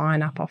and your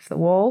spine up off the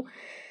wall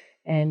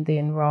and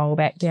then roll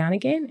back down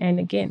again. And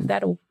again,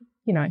 that'll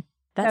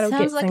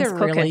sounds like a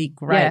really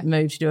great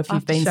move to do if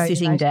you've been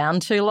sitting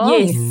down too long.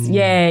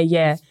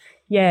 Yes,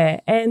 yeah.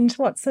 And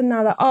what's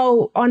another?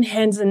 Oh, on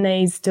hands and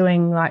knees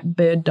doing like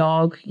bird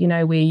dog,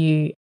 where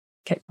you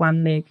kick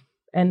one leg.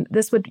 And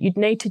you'd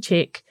need to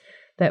check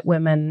that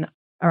women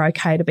are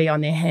okay to be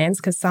on their hands,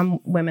 because some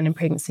women in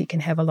pregnancy can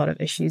have a lot of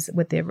issues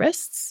with their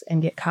wrists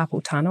and get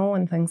carpal tunnel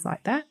and things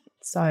like that.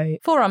 So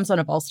forearms on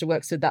a bolster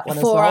works with that one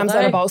as well. Forearms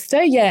on a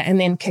bolster, yeah, and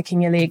then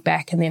kicking your leg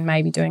back and then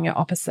maybe doing your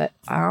opposite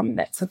arm.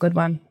 That's a good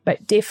one.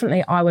 But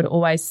definitely I would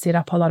always set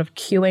up a lot of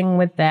cueing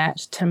with that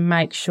to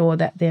make sure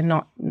that they're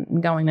not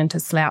going into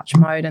slouch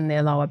mode in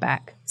their lower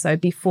back. So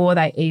before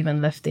they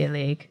even lift their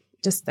leg,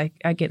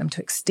 I get them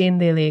to extend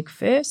their leg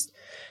first,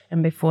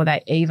 And before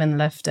they even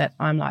lift it,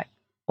 I'm like,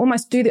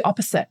 almost do the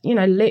opposite,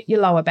 let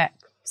your lower back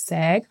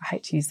sag. I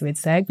hate to use the word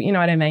sag, but you know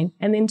what I mean?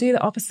 And then do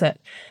the opposite.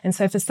 And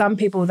so for some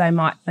people, they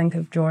might think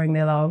of drawing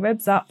their lower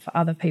ribs up. For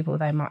other people,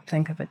 they might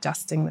think of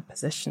adjusting the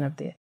position of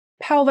their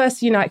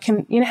pelvis. It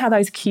can, how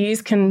those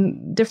cues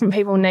different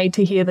people need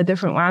to hear the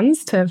different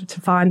ones to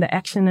find the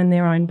action in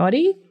their own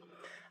body.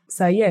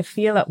 So yeah,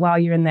 feel it while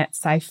you're in that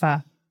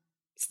safer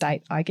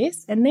state, I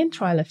guess, and then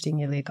try lifting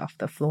your leg off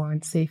the floor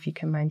and see if you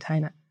can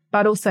maintain it.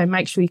 But also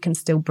make sure you can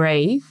still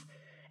breathe.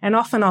 And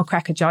often I'll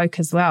crack a joke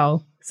as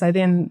well. So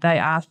then they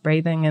are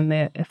breathing, and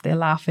if they're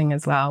laughing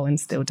as well and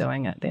still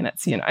doing it, then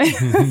it's,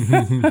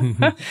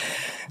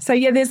 So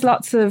yeah, there's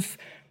lots of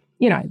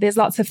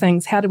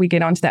things. How do we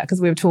get onto that?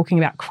 Because we were talking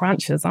about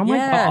crunches. Oh my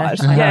God.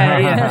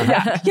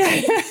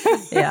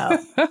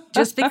 Yeah.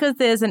 Just because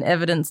there's an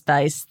evidence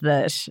base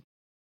that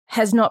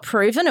has not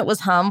proven it was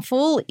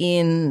harmful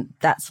in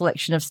that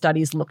selection of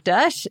studies looked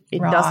at, it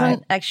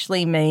doesn't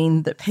actually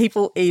mean that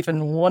people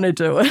even want to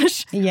do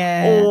it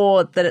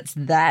or that it's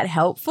that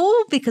helpful,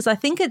 because I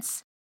think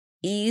it's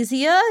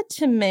easier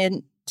to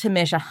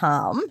measure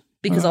harm,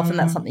 because often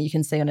that's something you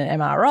can see on an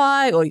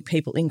MRI, or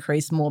people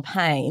increase more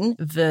pain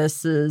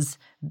versus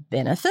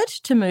benefit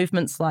to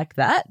movements like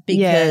that,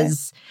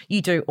 because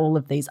you do all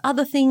of these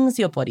other things,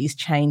 your body's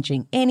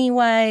changing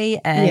anyway,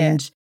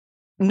 and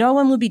no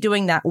one will be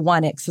doing that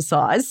one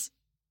exercise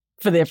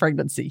for their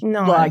pregnancy.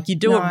 No, like you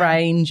do a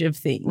range of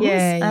things.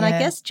 And I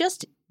guess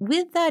just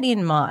with that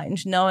in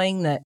mind,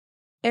 knowing that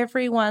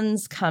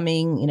everyone's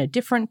coming in a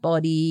different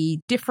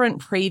body, different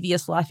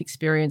previous life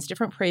experience,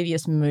 different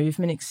previous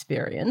movement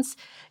experience,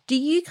 do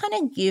you kind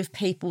of give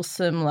people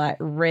some like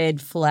red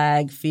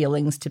flag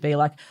feelings to be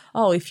like,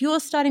 oh, if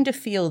you're starting to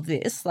feel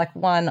this, like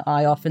one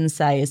I often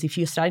say is if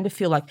you're starting to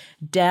feel like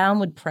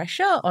downward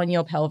pressure on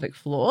your pelvic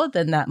floor,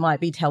 then that might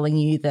be telling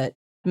you that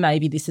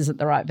maybe this isn't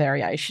the right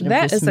variation of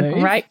this move. That is a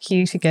great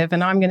cue to give,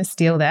 and I'm going to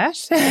steal that.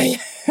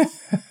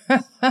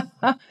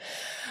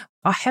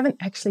 I haven't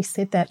actually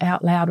said that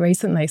out loud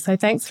recently, so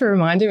thanks for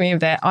reminding me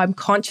of that. I'm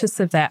conscious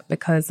of that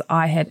because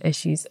I had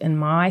issues in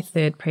my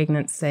third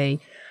pregnancy.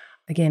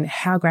 Again,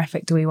 how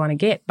graphic do we want to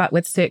get? But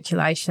with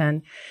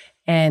circulation,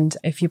 and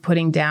if you're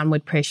putting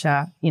downward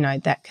pressure,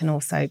 that can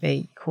also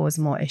cause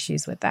more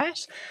issues with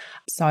that.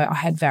 So I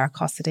had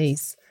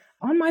varicosities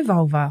on my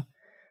vulva.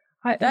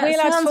 Are we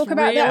allowed to talk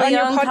about that on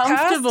your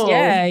podcast?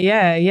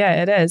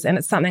 Yeah, it is. And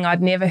it's something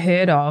I'd never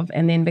heard of,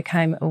 and then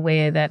became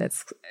aware that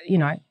it's,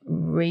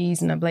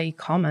 reasonably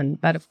common.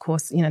 But of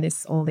course,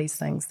 there's all these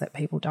things that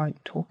people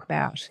don't talk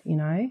about,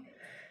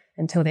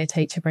 until their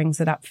teacher brings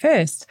it up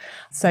first.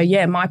 So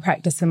yeah, my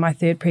practice in my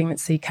third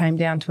pregnancy came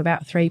down to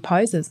about 3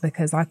 poses,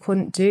 because I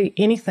couldn't do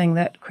anything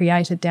that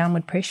created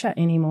downward pressure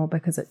anymore,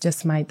 because it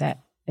just made that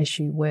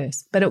issue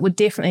worse. But it would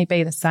definitely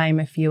be the same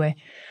if you were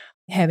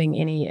having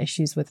any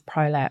issues with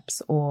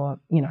prolapse, or,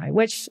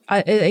 which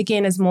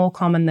again is more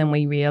common than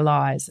we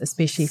realise,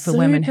 especially for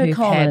women who've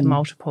had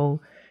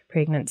multiple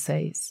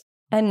pregnancies.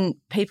 And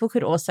people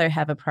could also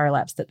have a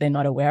prolapse that they're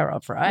not aware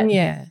of, right?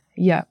 Yeah.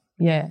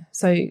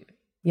 So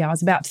I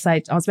was about to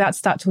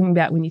start talking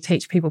about when you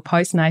teach people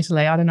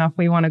postnatally. I don't know if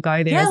we want to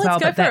go there as well.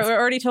 Let's go for it. We're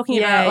already talking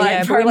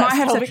about prolapse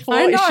pelvic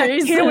floor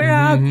issues. Here we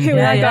are,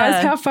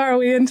 guys. How far are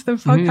we into the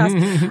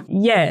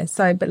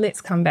podcast? But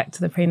let's come back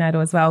to the prenatal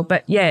as well.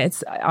 But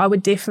I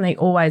would definitely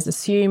always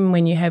assume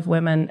when you have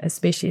women,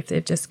 especially if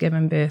they've just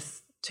given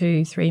birth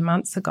 2-3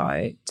 months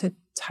ago, to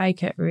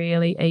take it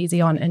really easy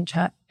on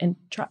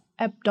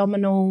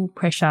intra-abdominal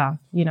pressure,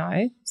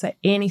 so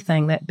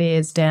anything that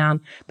bears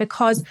down,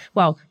 because,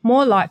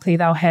 more likely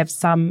they'll have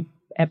some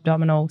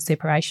abdominal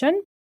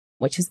separation,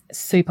 which is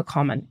super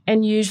common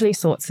and usually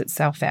sorts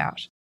itself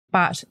out,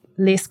 but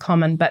less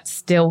common, but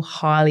still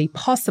highly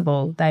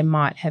possible they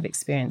might have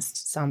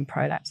experienced some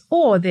prolapse,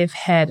 or they've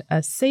had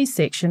a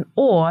C-section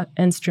or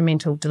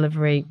instrumental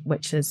delivery,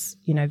 which is,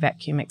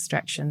 vacuum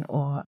extraction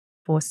or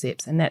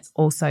forceps, and that's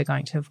also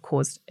going to have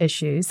caused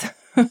issues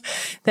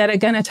that are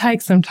going to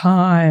take some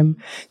time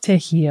to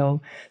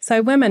heal.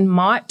 So women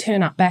might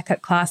turn up back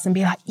at class and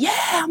be like,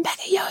 I'm back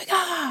at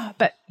yoga,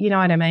 but you know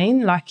what I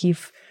mean? Like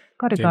you've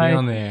got to go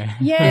on there.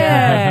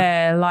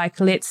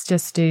 Like let's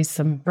just do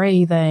some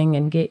breathing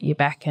and get you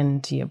back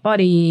into your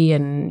body,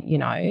 and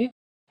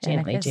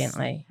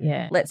gently.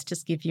 Let's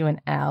just give you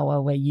an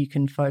hour where you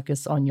can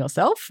focus on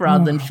yourself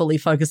rather than fully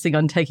focusing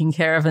on taking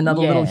care of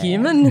another little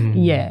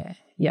human.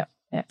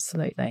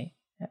 Absolutely.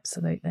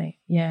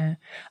 Yeah.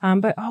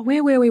 But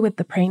where were we with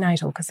the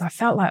prenatal? Because I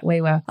felt like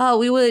we were...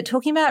 we were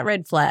talking about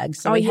red flags.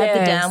 So we had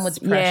the downwards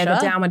pressure. Yeah,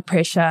 the downward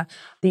pressure.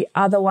 The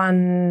other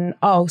one,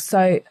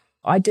 so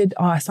I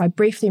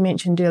briefly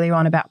mentioned earlier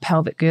on about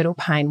pelvic girdle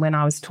pain when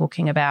I was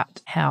talking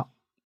about how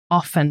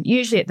often,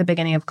 usually at the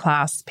beginning of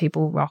class,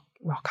 people rock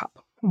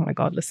up oh my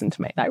God, listen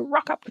to me. They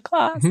rock up the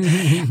class.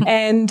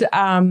 And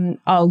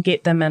I'll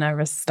get them in a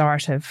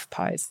restorative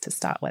pose to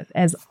start with,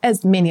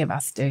 as many of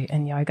us do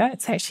in yoga.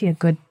 It's actually a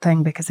good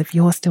thing because if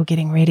you're still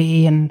getting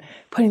ready and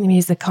putting the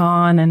music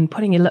on and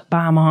putting your lip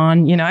balm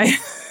on, you know,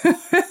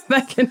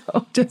 they can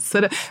all just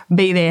sort of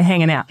be there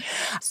hanging out.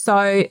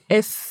 So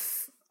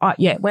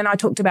when I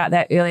talked about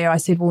that earlier, I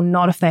said, well,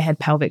 not if they had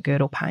pelvic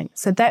girdle pain.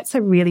 So that's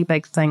a really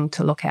big thing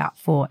to look out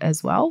for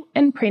as well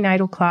in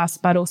prenatal class,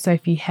 but also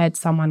if you had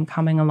someone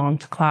coming along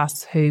to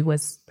class who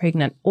was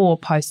pregnant or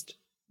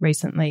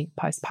recently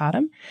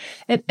postpartum.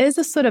 It is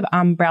a sort of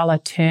umbrella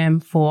term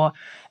for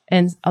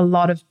a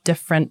lot of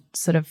different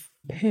sort of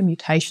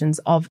permutations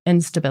of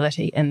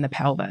instability in the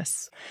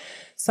pelvis.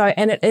 So,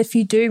 and if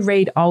you do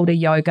read older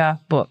yoga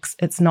books,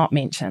 it's not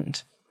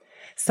mentioned.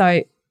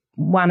 So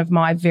one of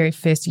my very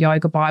first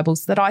yoga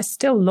Bibles that I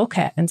still look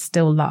at and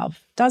still love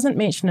doesn't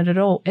mention it at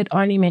all. It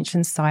only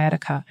mentions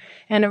sciatica.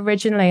 And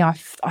originally, I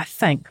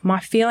think my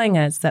feeling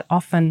is that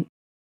often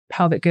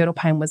pelvic girdle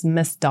pain was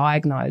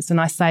misdiagnosed.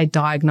 And I say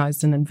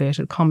diagnosed in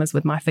inverted commas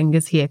with my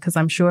fingers here because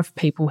I'm sure if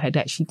people had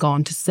actually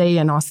gone to see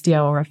an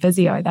osteo or a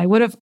physio, they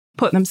would have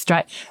put them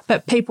straight.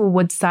 But people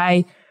would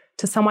say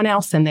to someone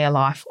else in their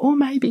life, or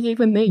maybe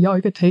even their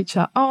yoga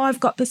teacher, oh,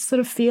 I've got this sort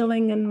of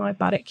feeling in my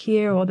buttock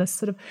here, or this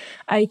sort of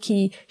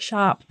achy,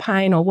 sharp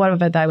pain, or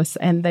whatever they were,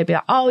 and they'd be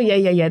like, oh,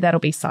 yeah, that'll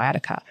be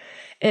sciatica.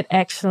 It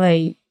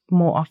actually,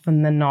 more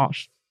often than not,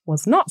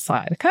 was not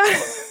sciatica.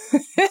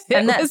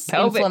 And that's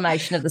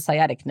inflammation of the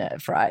sciatic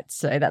nerve, right?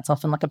 So that's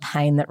often like a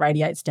pain that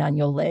radiates down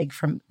your leg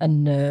from a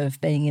nerve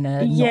being in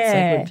a not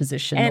so good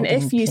position. And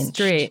if you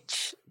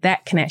stretch,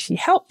 that can actually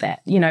help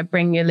that, you know,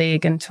 bring your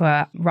leg into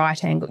a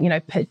right angle, you know,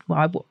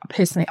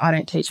 personally, I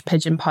don't teach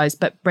pigeon pose,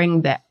 but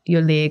bring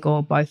your leg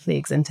or both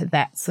legs into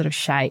that sort of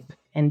shape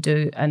and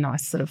do a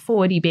nice sort of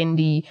forwardy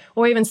bendy,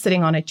 or even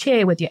sitting on a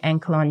chair with your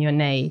ankle on your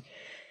knee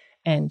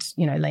and,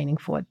 you know, leaning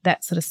forward.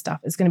 That sort of stuff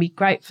is going to be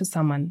great for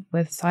someone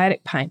with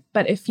sciatic pain.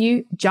 But if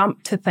you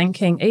jump to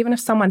thinking, even if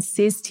someone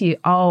says to you,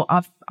 oh,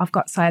 I've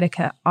got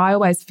sciatica, I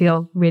always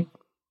feel red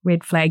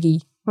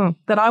flaggy,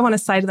 that I want to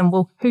say to them,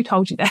 well, who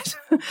told you that?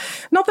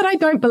 Not that I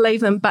don't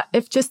believe them, but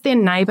if just their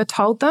neighbour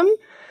told them,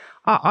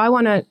 I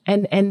want to,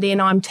 and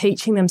then I'm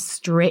teaching them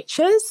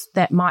stretches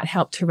that might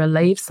help to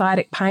relieve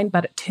sciatic pain,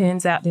 but it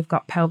turns out they've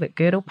got pelvic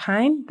girdle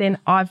pain, then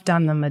I've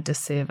done them a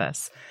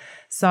disservice.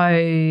 So,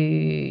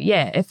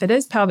 yeah, if it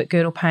is pelvic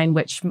girdle pain,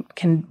 which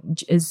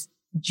is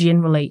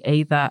generally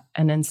either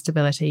an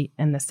instability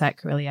in the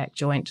sacroiliac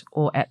joint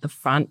or at the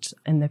front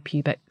in the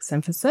pubic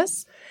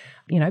symphysis,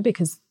 you know,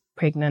 because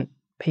pregnant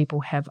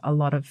people have a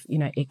lot of, you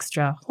know,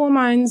 extra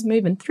hormones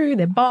moving through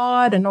their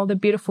bod and all the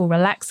beautiful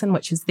relaxin,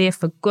 which is there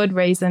for good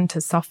reason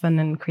to soften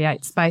and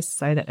create space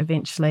so that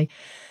eventually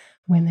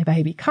when their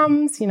baby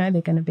comes, you know,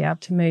 they're going to be able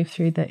to move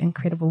through the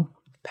incredible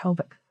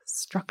pelvic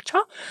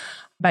structure.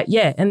 But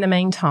yeah, in the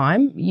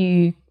meantime,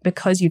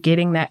 because you're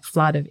getting that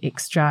flood of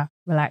extra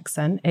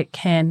relaxin, it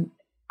can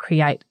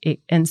create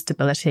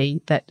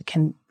instability that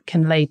can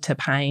lead to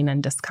pain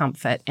and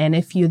discomfort. And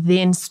if you're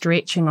then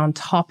stretching on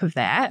top of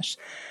that,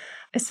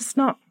 it's just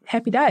not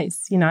happy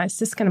days, you know, it's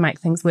just going to make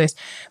things worse.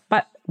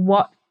 But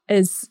what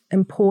is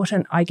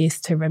important, I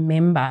guess, to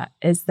remember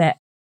is that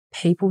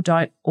people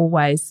don't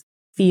always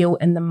feel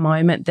in the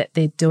moment that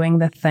they're doing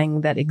the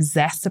thing that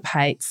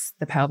exacerbates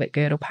the pelvic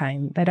girdle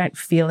pain. They don't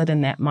feel it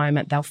in that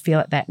moment. They'll feel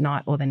it that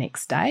night or the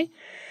next day.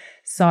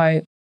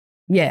 So,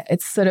 yeah,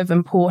 it's sort of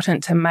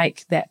important to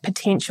make that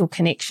potential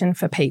connection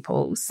for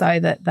people so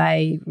that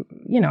they,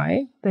 you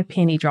know, the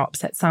penny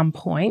drops at some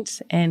point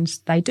and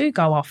they do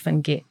go off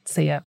and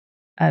see a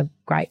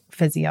great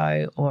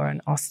physio or an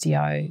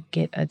osteo,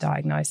 get a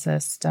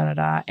diagnosis,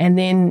 and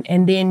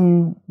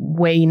then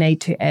we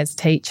need to, as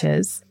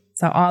teachers,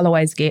 so I'll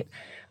always get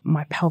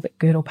my pelvic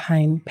girdle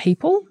pain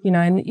people, you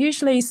know, and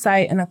usually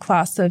say in a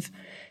class of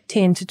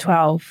 10 to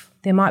 12,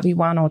 there might be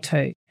one or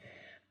two.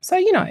 So,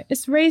 you know,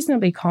 it's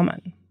reasonably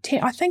common.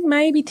 I think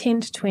maybe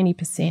 10 to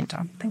 20%.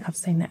 I think I've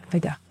seen that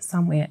figure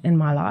somewhere in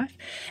my life.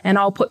 And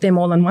I'll put them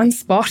all in one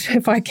spot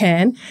if I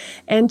can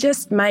and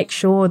just make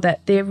sure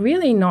that they're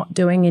really not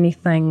doing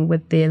anything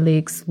with their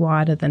legs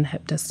wider than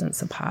hip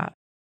distance apart.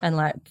 And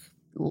like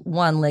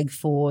one leg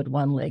forward,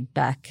 one leg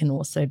back can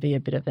also be a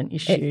bit of an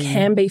issue. It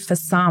can be for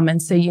some,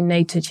 and so you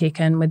need to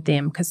check in with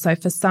them because so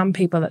for some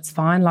people it's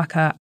fine, like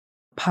a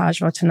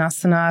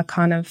Pajottanasana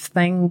kind of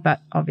thing,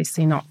 but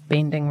obviously not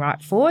bending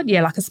right forward.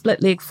 Yeah, like a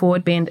split leg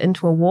forward bend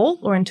into a wall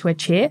or into a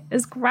chair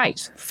is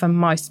great for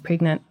most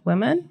pregnant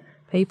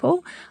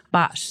people.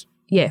 But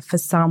yeah, for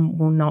some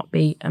will not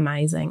be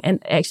amazing.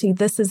 And actually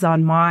this is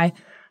on my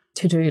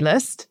to-do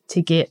list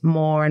to get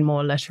more and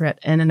more literate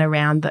in and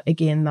around,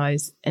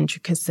 those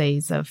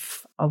intricacies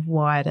of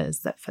why it is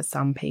that for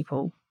some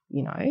people,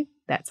 you know,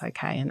 that's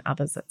okay and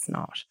others it's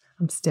not.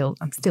 I'm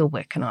still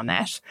working on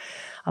that.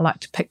 I like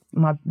to pick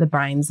the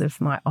brains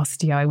of my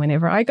osteo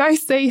whenever I go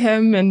see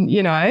him, and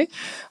you know,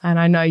 and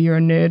I know you're a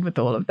nerd with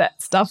all of that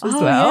stuff as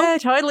well. Yeah,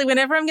 totally.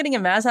 Whenever I'm getting a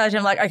massage,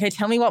 I'm like, okay,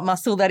 tell me what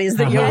muscle that is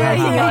that you're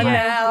working on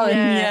now.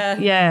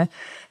 Yeah.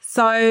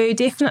 So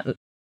definitely,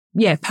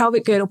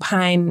 pelvic girdle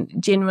pain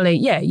generally,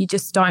 you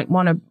just don't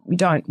want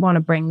to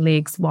bring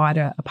legs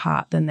wider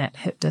apart than that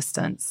hip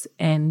distance.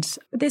 And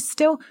there's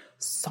still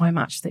so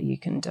much that you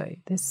can do.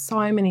 There's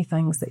so many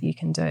things that you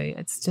can do.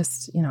 It's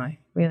just,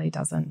 really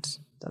doesn't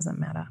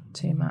matter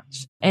too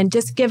much. And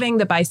just giving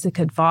the basic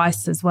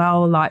advice as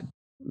well, like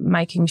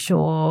making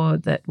sure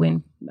that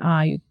when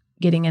you're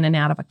getting in and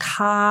out of a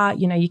car,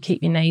 you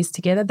keep your knees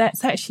together.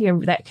 That's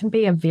actually that can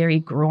be a very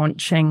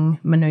graunching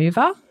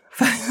maneuver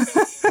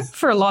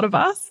for a lot of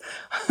us.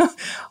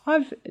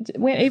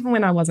 Even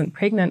when I wasn't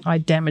pregnant, I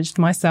damaged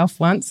myself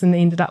once and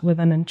ended up with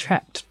an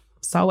entrapped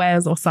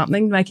psoas or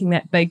something, making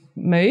that big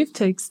move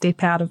to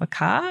step out of a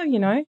car,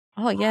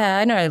 Oh, yeah.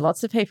 I know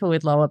lots of people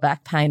with lower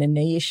back pain and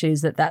knee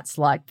issues that's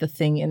like the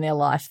thing in their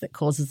life that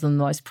causes them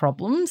the most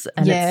problems.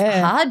 And it's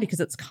hard because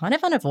it's kind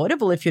of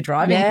unavoidable if you're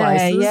driving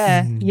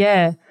places.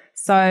 Yeah.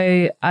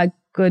 So a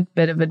good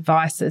bit of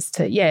advice is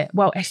to,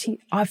 actually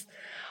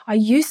I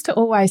used to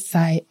always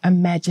say,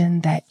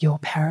 imagine that you're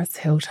Paris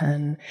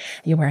Hilton,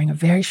 you're wearing a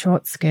very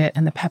short skirt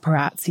and the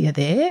paparazzi are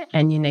there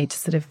and you need to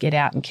sort of get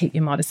out and keep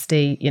your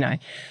modesty,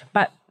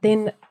 But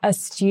then a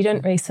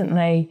student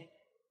recently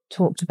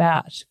talked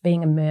about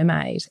being a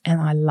mermaid and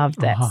I loved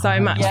that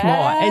so much more.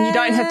 And you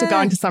don't have to go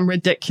into some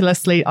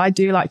I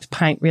do like to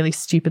paint really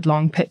stupid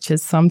long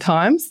pictures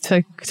sometimes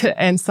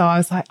and so I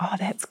was like, oh,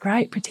 that's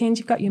great. Pretend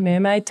you've got your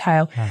mermaid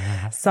tail.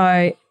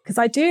 So, because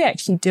I do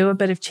actually do a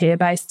bit of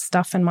chair-based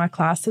stuff in my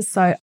classes.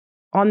 So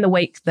on the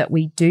week that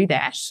we do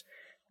that,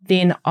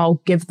 then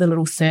I'll give the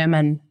little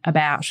sermon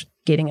about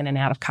getting in and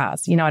out of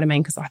cars. You know what I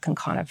mean? Because I can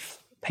kind of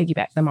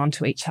piggyback them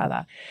onto each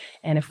other.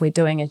 And if we're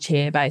doing a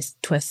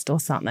chair-based twist or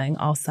something,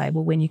 I'll say,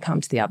 well, when you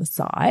come to the other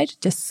side,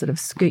 just sort of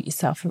scoot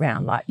yourself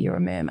around like you're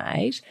a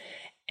mermaid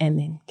and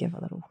then give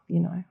a little,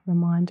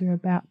 reminder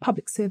about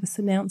public service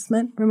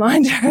announcement,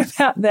 reminder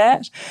about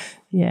that.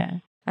 Yeah.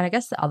 And I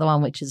guess the other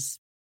one, which is,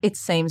 it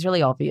seems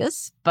really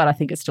obvious, but I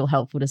think it's still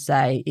helpful to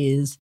say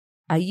is,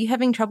 are you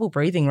having trouble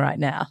breathing right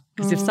now?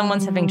 Because if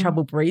someone's having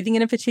trouble breathing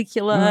in a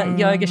particular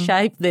yoga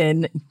shape,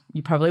 then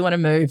you probably want to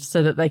move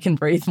so that they can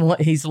breathe more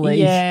easily.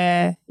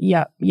 Yeah.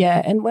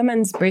 And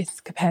women's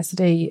breath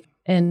capacity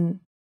in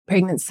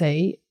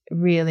pregnancy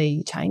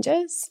really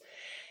changes.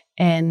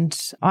 And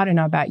I don't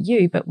know about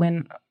you, but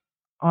when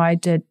I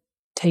did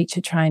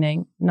teacher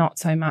training, not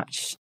so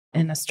much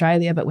in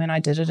Australia, but when I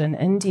did it in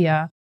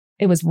India,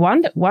 it was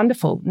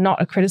wonderful,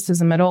 not a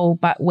criticism at all,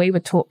 but we were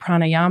taught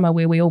pranayama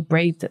where we all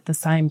breathed at the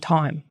same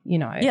time,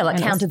 Yeah,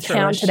 like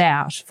counted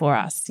out for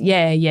us.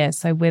 Yeah.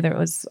 So whether it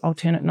was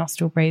alternate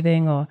nostril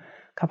breathing or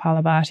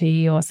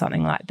Kapalabhati or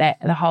something like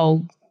that, the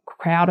whole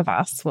crowd of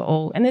us were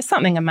all, and there's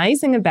something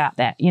amazing about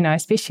that,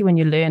 especially when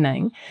you're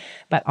learning.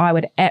 But I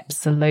would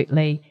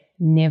absolutely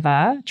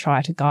never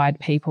try to guide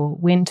people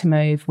when to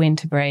move, when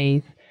to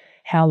breathe,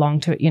 how long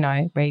to,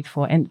 breathe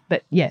for.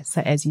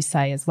 So as you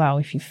say as well,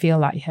 if you feel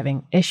like you're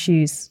having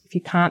issues, if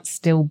you can't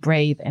still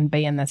breathe and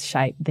be in this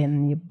shape,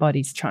 then your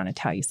body's trying to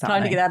tell you something.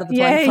 Trying to get out of the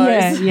plank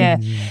pose. Yeah.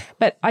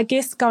 But I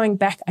guess going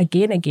back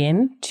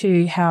again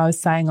to how I was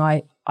saying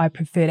I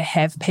prefer to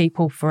have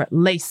people for at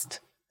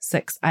least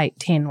 6, 8,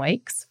 10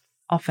 weeks.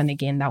 Often,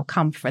 again, they'll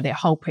come for their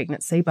whole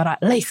pregnancy, but I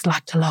at least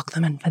like to lock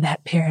them in for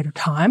that period of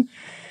time.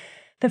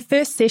 The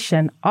first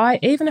session,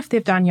 even if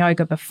they've done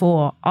yoga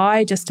before,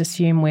 I just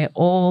assume we're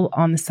all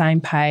on the same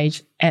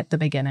page at the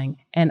beginning.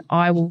 And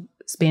I will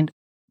spend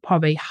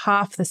probably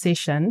half the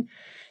session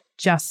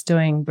just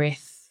doing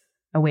breath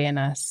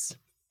awareness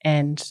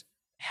and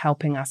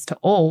helping us to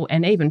all.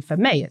 And even for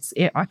me,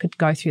 I could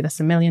go through this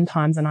a million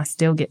times and I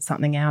still get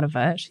something out of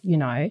it.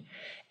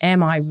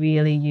 Am I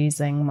really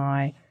using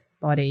my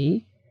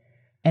body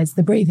as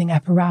the breathing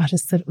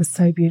apparatus that it was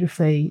so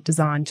beautifully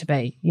designed to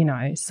be?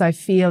 So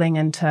feeling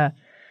into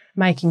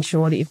making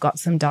sure that you've got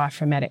some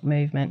diaphragmatic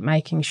movement,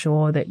 making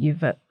sure that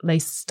you've at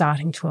least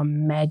starting to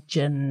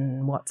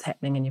imagine what's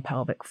happening in your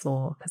pelvic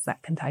floor, because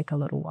that can take a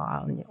little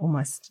while and you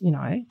almost,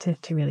 to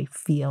really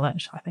feel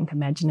it. I think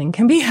imagining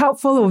can be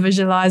helpful, or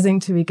visualizing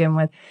to begin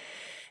with.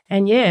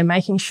 And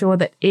making sure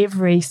that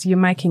you're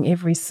making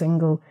every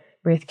single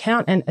breath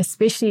count, and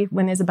especially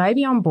when there's a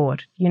baby on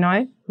board,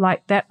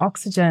 like that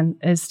oxygen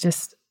is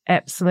just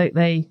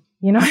absolutely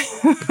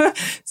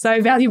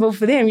so valuable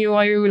for them. You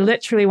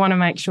literally want to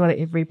make sure that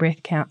every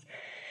breath counts.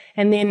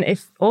 And then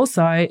if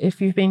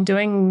you've been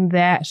doing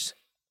that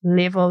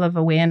level of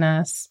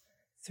awareness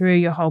through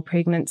your whole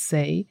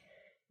pregnancy,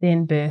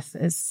 then birth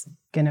is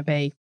going to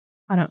be,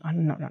 I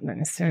don't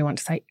necessarily want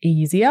to say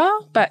easier,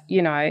 but,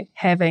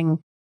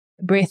 having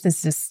breath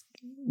is just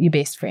your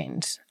best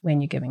friend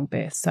when you're giving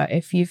birth. So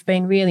if you've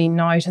been really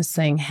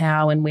noticing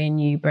how and when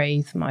you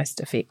breathe most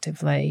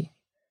effectively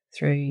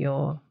through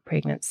your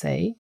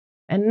pregnancy,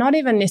 and not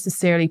even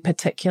necessarily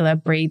particular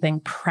breathing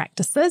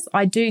practices.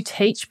 I do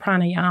teach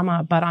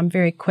pranayama, but I'm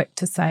very quick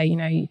to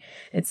say,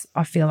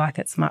 I feel like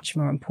it's much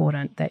more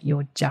important that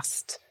you're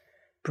just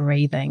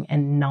breathing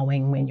and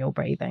knowing when you're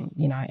breathing,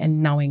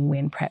 and knowing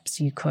when perhaps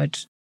you could,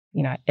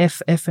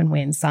 if and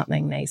when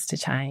something needs to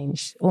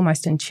change,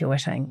 almost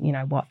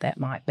intuiting, what that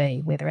might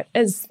be, whether it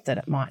is that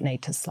it might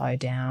need to slow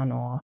down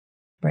or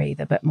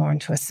breathe a bit more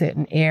into a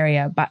certain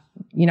area. But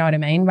you know what I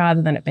mean?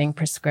 Rather than it being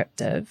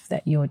prescriptive,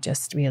 that you're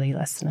just really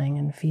listening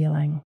and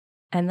feeling.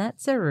 And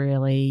that's a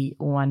really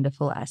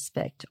wonderful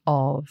aspect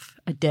of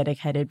a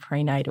dedicated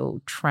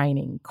prenatal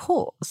training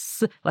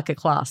course, like a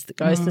class that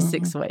goes for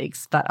 6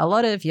 weeks. But a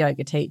lot of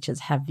yoga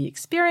teachers have the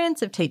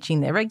experience of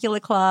teaching their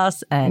regular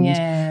class and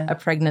a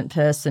pregnant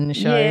person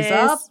shows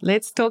up.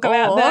 Let's talk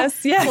about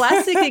this. Yeah.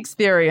 Classic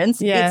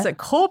experience. It's a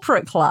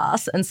corporate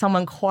class and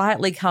someone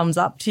quietly comes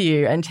up to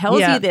you and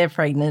tells you they're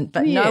pregnant,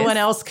 but no one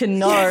else can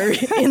know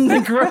in the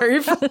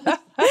group.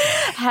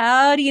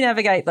 How do you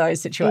navigate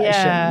those situations?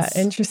 Yeah,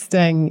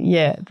 interesting.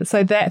 Yeah,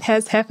 so that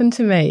has happened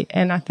to me.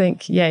 And I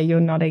think, you're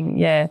nodding,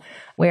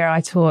 where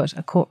I taught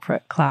a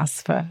corporate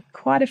class for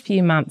quite a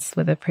few months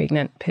with a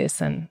pregnant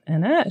person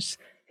in it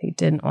who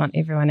didn't want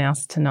everyone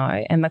else to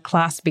know. And the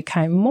class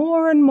became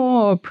more and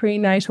more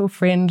prenatal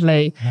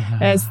friendly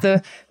as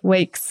the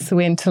weeks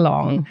went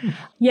along.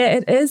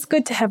 It is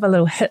good to have a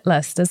little hit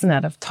list, isn't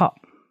it, of top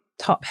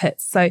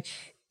hits. So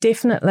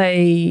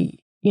definitely,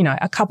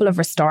 a couple of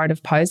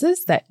restorative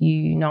poses that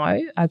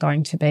are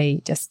going to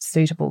be just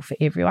suitable for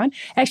everyone.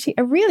 Actually,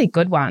 a really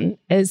good one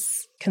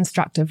is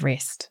constructive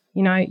rest.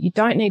 You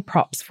don't need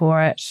props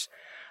for it.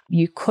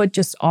 You could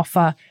just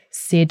offer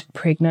said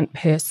pregnant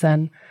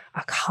person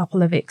a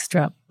couple of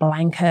extra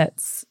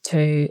blankets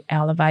to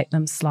elevate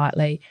them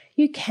slightly.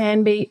 You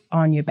can be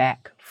on your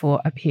back for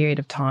a period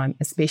of time,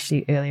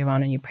 especially earlier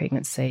on in your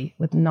pregnancy,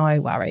 with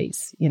no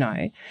worries.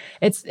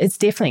 It's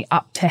definitely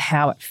up to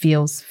how it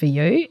feels for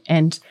you.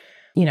 And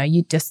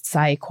you just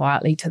say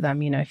quietly to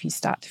them, if you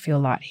start to feel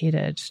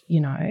lightheaded,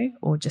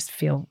 or just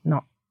feel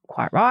not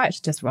quite right,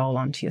 just roll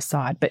onto your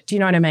side. But do you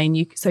know what I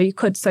mean? So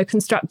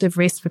constructive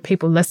rest for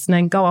people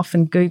listening, go off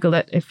and Google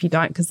it if you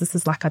don't, because this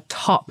is like a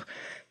top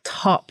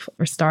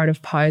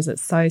restorative pose.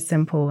 It's so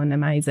simple and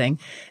amazing.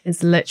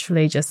 It's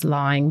literally just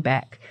lying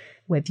back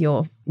with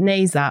your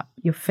knees up,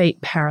 your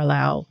feet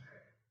parallel.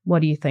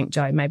 What do you think,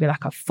 Jo? Maybe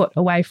like a foot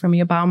away from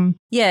your bum?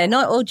 Yeah,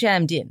 not all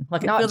jammed in.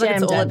 Like it feels like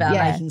it's all about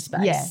making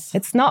space. Yeah.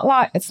 It's not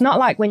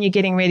like when you're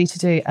getting ready to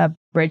do a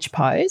bridge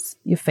pose,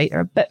 your feet are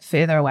a bit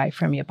further away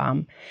from your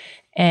bum.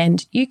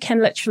 And you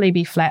can literally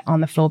be flat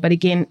on the floor. But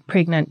again,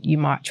 pregnant, you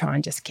might try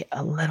and just get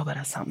a little bit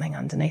of something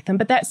underneath them.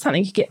 But that's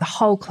something you get the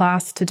whole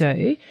class to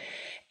do.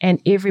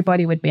 And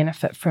everybody would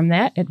benefit from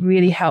that. It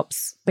really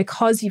helps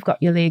because you've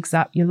got your legs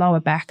up, your lower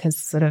back is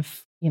sort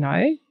of,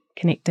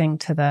 connecting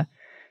to the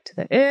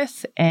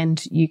earth,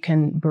 and you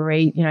can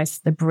breathe,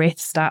 the breath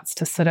starts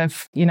to sort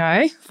of,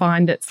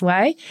 find its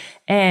way.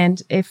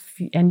 And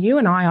you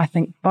and I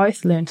think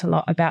both learnt a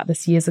lot about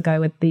this years ago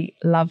with the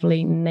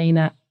lovely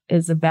Nina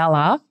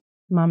Isabella,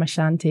 Mama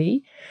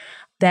Shanti,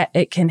 that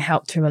it can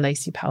help to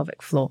release your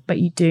pelvic floor. But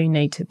you do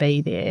need to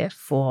be there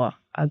for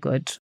a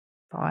good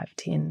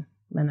 5-10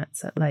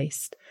 minutes at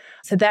least.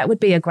 So that would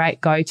be a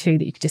great go-to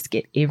that you could just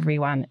get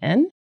everyone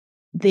in.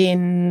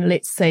 Then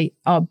let's see,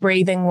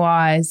 breathing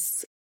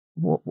wise,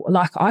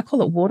 like I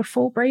call it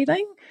waterfall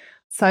breathing.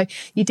 So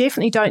you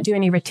definitely don't do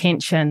any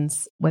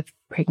retentions with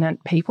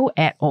pregnant people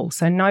at all.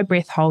 So no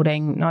breath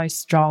holding, no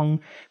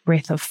strong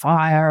breath of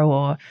fire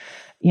or,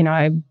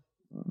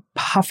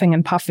 puffing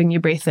and puffing your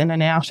breath in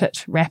and out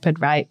at rapid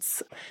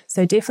rates.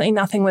 So definitely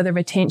nothing with a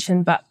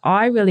retention, but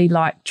I really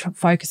like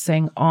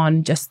focusing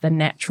on just the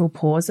natural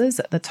pauses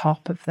at the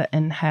top of the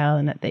inhale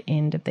and at the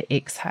end of the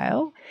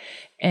exhale,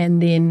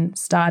 and then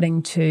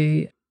starting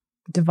to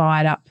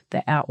divide up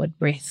the outward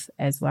breath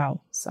as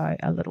well. So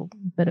a little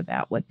bit of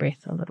outward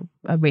breath,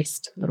 a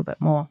rest a little bit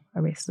more.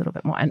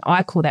 And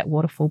I call that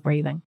waterfall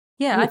breathing.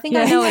 Yeah, I think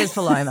I know it as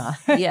Paloma.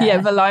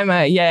 Yeah,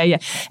 Paloma. Yeah.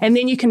 And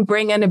then you can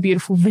bring in a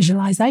beautiful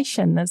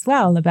visualization as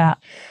well about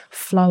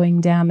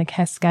flowing down the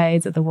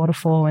cascades of the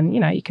waterfall. And,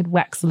 you could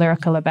wax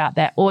lyrical about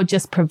that or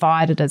just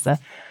provide it as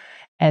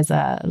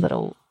a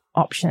little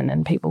option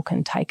and people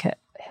can take it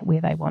where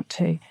they want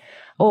to.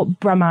 Or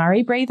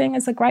Brahmari breathing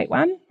is a great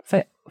one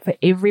for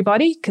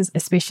everybody, because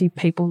especially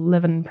people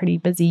living pretty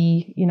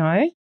busy,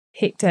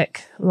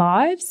 hectic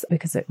lives,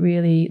 because it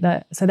really,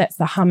 so that's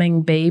the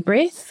humming bee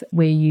breath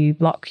where you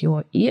block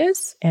your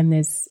ears. And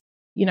there's,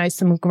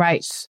 some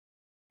great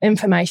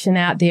information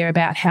out there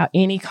about how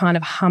any kind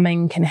of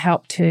humming can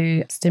help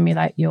to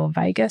stimulate your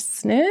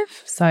vagus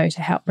nerve. So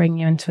to help bring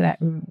you into that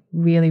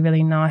really,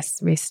 really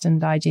nice rest and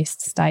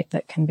digest state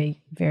that can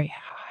be very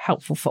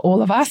helpful for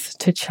all of us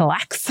to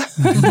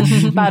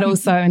chillax, but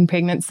also in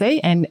pregnancy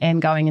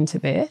and going into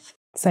birth.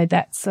 So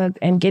that's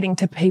and getting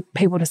to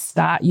people to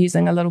start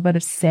using a little bit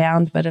of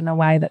sound, but in a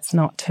way that's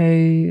not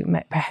too.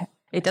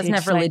 It doesn't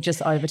have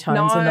religious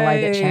overtones in the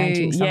way that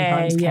chanting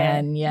sometimes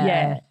can.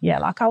 Yeah.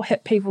 Like I'll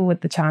hit people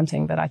with the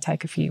chanting, but I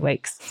take a few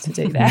weeks to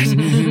do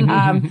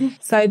that.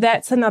 So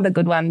that's another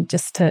good one,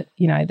 just to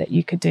that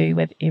you could do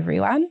with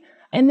everyone.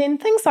 And then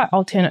things like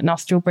alternate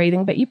nostril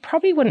breathing, but you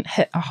probably wouldn't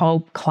hit a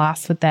whole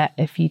class with that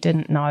if you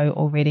didn't know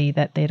already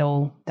that they'd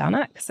all done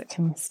it, because it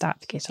can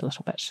start to get a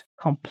little bit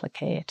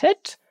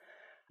complicated.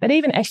 But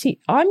even actually,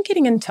 I'm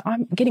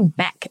getting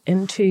back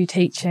into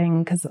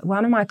teaching because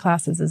one of my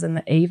classes is in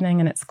the evening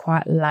and it's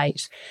quite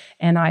late.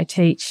 And I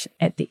teach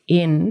at the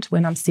end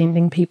when I'm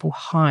sending people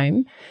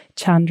home,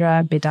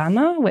 Chandra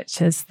Bedana,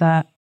 which is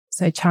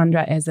so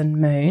Chandra as in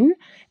moon.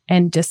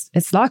 And just,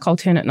 it's like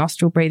alternate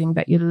nostril breathing,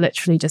 but you're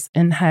literally just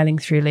inhaling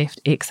through left,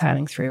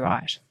 exhaling through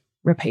right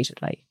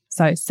repeatedly.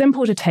 So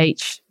simple to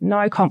teach,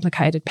 no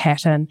complicated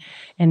pattern,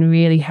 and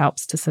really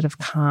helps to sort of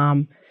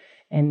calm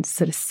and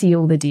sort of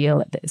seal the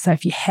deal. So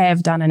if you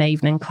have done an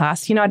evening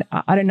class,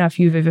 I don't know if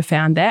you've ever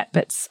found that,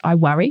 but I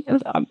worry.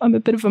 I'm a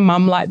bit of a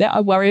mum like that.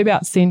 I worry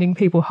about sending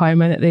people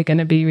home and that they're going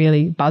to be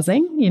really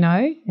buzzing,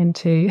 and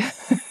to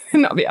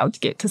not be able to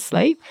get to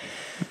sleep.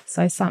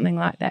 So something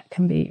like that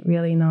can be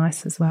really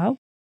nice as well.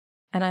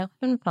 And I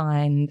often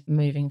find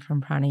moving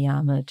from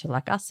pranayama to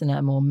like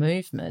asana, more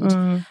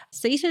movement,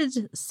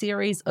 seated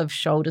series of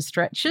shoulder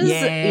stretches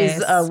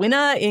is a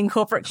winner in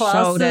corporate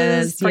classes.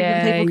 Shoulders,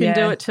 pregnant people can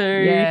do it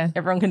too. Yeah.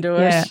 Everyone can do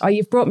it. Oh,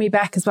 you've brought me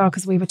back as well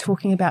because we were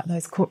talking about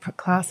those corporate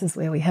classes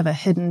where we have a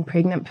hidden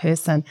pregnant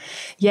person.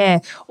 Yeah,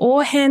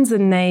 or hands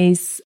and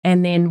knees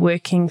and then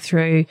working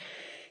through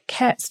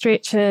cat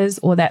stretches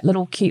or that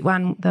little cute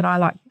one that I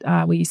like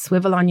where you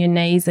swivel on your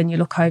knees and you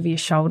look over your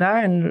shoulder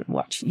and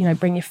watch,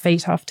 bring your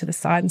feet off to the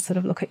side and sort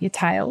of look at your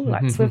tail,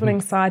 like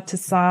swiveling side to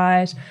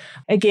side.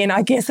 Again,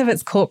 I guess if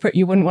it's corporate,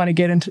 you wouldn't want to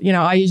get into,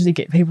 I usually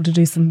get people to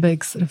do some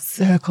big sort of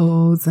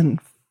circles and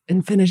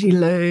infinity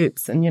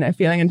loops and,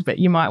 feeling into, but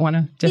you might want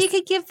to just... You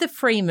could give the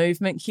free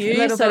movement cue,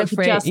 so it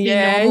could just be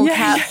normal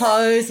cat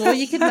pose, or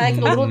you could make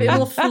it a little bit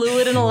more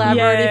fluid and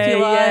elaborate if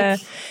you like. Yeah.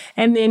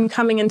 And then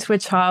coming into a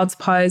child's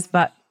pose,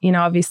 but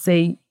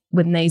obviously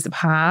with knees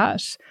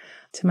apart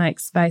to make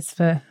space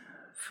for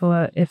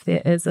if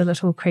there is a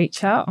little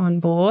creature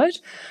on board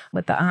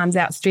with the arms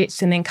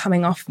outstretched and then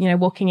coming off,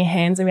 walking your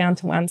hands around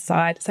to one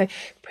side. So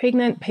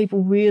pregnant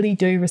people really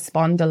do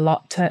respond a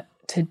lot to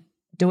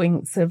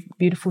doing sort of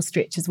beautiful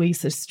stretches where you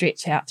sort of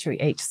stretch out through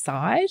each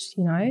side,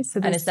 So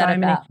and is that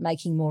about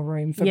making more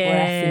room for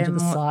breath into the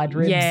side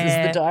ribs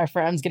as the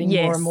diaphragm's getting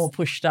more and more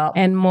pushed up?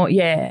 And more,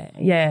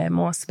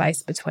 more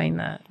space between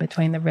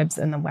the ribs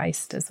and the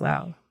waist as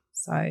well.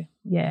 So,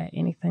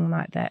 anything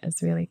like that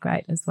is really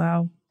great as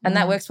well. And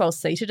that works well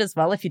seated as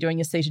well. If you're doing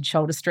your seated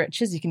shoulder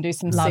stretches, you can do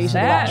some seated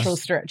lateral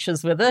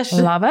stretches with it.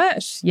 Love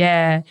it,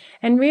 yeah.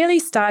 And really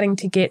starting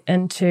to get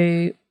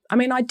into,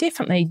 I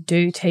definitely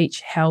do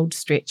teach held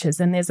stretches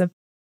and there's a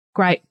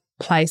great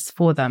place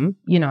for them,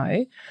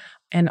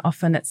 and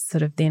often it's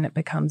sort of then it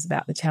becomes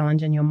about the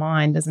challenge in your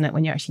mind, isn't it,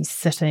 when you're actually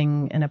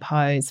sitting in a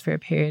pose for a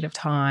period of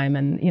time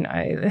and,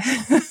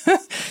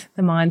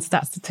 the mind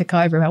starts to tick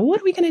over about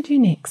what are we going to do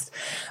next?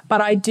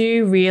 But I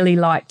do really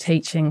like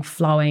teaching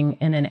flowing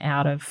in and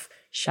out of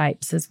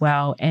shapes as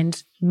well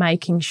and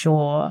making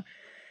sure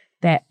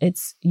that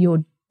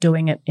you're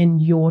doing it in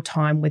your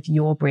time with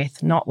your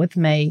breath, not with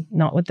me,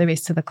 not with the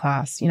rest of the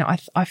class.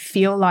 I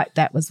feel like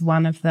that was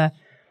one of the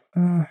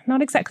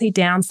not exactly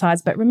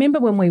downsides, but remember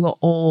when we were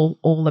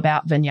all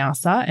about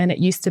vinyasa and it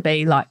used to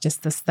be like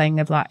just this thing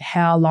of like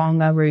how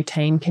long a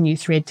routine can you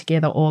thread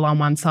together all on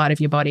one side of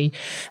your body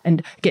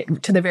and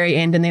get to the very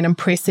end and then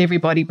impress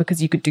everybody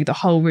because you could do the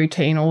whole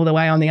routine all the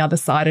way on the other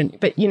side and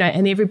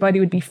everybody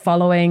would be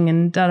following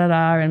and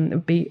and it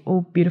would be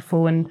all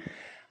beautiful and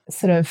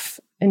sort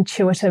of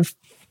intuitive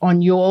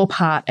on your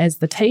part as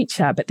the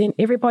teacher, but then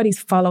everybody's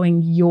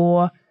following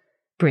your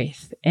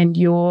breath and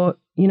your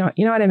you know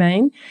what I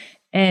mean?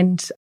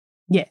 And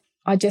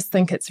I just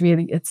think it's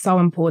so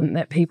important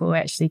that people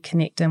actually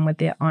connect in with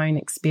their own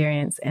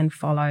experience and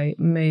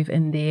move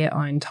in their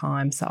own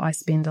time. So I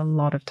spend a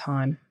lot of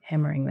time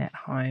hammering that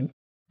home.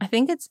 I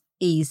think it's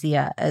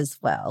easier as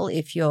well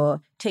if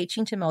you're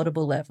teaching to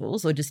multiple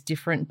levels or just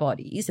different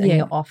bodies and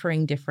you're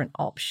offering different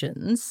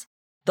options.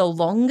 The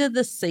longer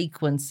the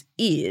sequence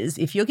is,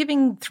 if you're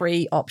giving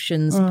 3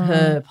 options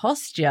per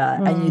posture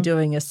and you're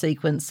doing a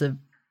sequence of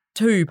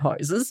 2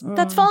 poses,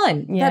 that's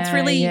fine. That's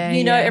really,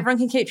 everyone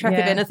can keep track of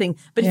anything.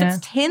 But if it's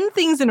 10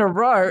 things in a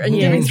row and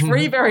you're giving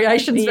 3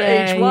 variations for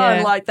each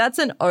one, like that's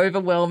an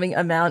overwhelming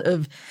amount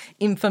of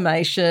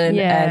information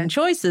and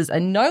choices.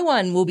 And no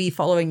one will be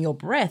following your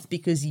breath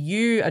because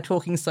you are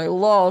talking so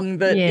long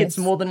that it's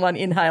more than one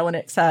inhale and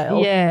exhale.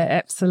 Yeah,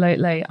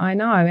 absolutely. I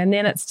know. And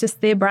then it's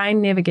just their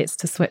brain never gets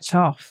to switch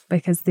off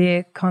because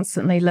they're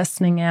constantly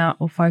listening out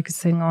or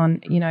focusing on,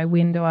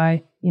 when do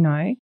I,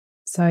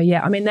 So,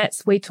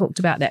 we talked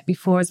about that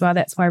before as well.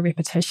 That's why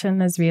repetition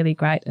is really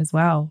great as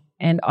well.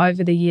 And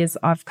over the years,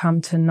 I've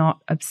come to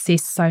not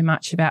obsess so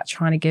much about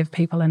trying to give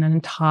people an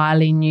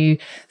entirely new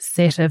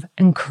set of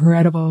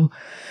incredible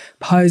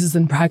poses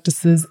and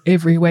practices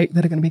every week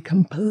that are going to be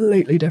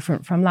completely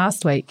different from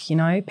last week.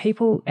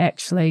 People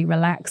actually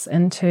relax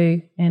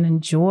into and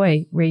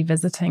enjoy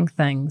revisiting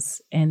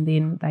things and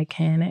then they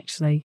can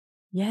actually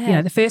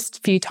the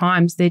first few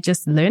times they're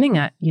just learning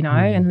it,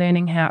 and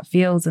learning how it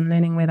feels and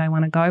learning where they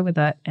want to go with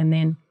it. And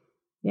then,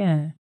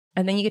 And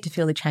then you get to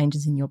feel the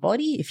changes in your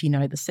body. If you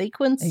know the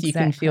sequence, you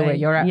can feel where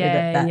you're at with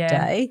it that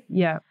day.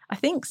 Yeah. I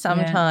think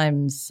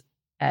sometimes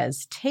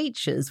as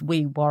teachers,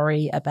 we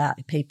worry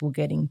about people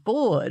getting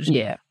bored.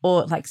 Yeah.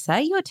 Or like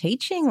say you're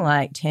teaching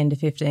like 10 to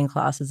 15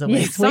 classes a week.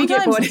 Yes, we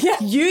get Sometimes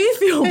bored. you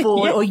feel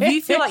bored Yeah. or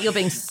you feel like you're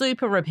being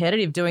super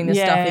repetitive doing this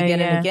stuff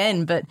again and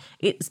again, but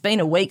it's been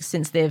a week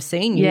since they've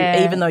seen you,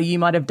 even though you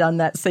might have done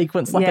that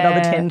sequence like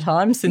another 10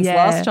 times since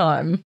last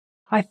time.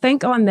 I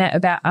think on that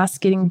about us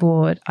getting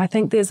bored, I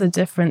think there's a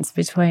difference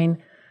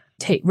between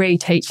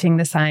reteaching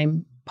the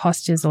same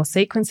postures or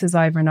sequences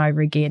over and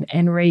over again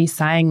and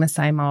re-saying the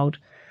same old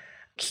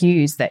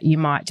cues that you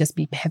might just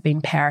have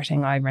been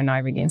parroting over and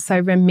over again. So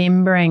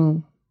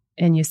remembering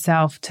in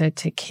yourself to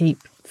keep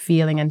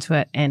feeling into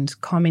it and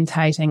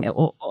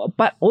commentating,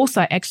 but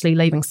also actually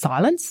leaving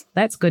silence.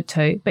 That's good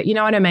too. But you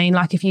know what I mean?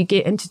 Like if you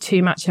get into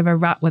too much of a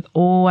rut with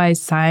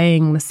always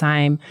saying the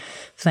same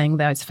thing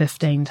those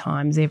 15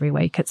 times every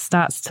week, it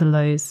starts to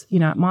lose,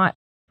 it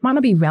might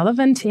not be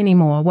relevant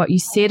anymore. What you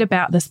said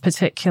about this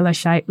particular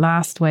shape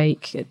last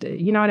week,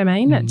 you know what I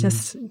mean? It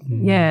just, So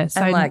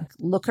and like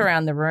look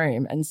around the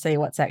room and see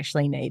what's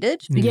actually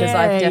needed, because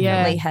I've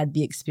definitely had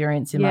the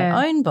experience in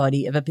my own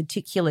body of a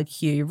particular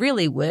cue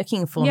really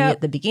working for me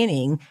at the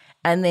beginning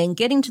and then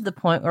getting to the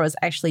point where it was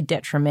actually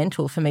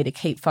detrimental for me to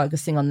keep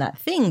focusing on that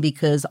thing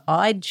because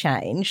I'd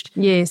changed.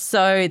 Yes.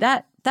 So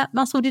that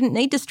muscle didn't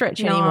need to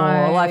stretch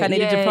anymore. Like I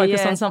needed to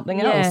focus on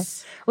something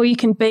else. Well, you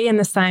can be in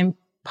the same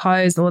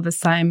pose or the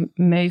same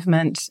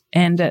movement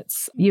and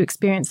you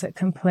experience it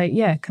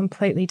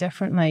completely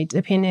differently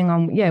depending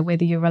on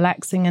whether you're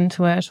relaxing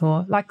into it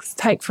or like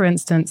take for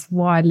instance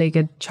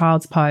wide-legged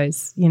child's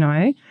pose.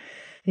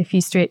 If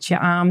you stretch your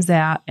arms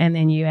out and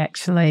then you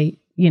actually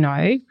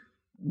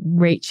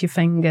reach your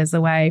fingers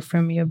away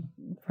from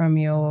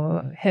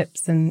your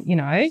hips and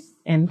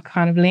and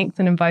kind of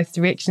lengthen in both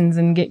directions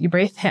and get your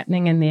breath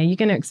happening in there, you're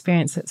going to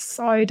experience it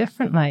so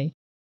differently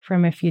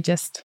from if you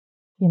just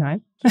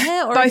or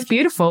both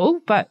beautiful,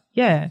 but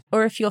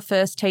Or if your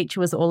first teacher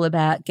was all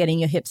about getting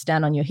your hips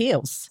down on your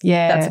heels.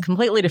 Yeah. That's a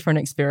completely different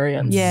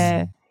experience.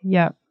 Yeah.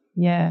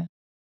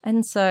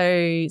 And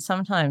so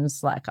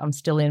sometimes like I'm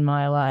still in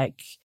my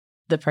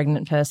the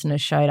pregnant person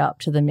has showed up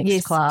to the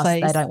mixed class.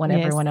 Please. They don't want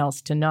everyone else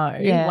to know.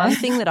 Yeah. One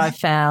thing that I've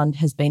found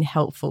has been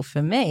helpful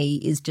for me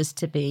is just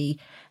to be,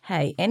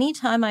 hey,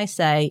 anytime I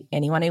say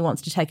anyone who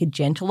wants to take a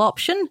gentle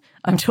option,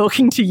 I'm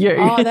talking to you.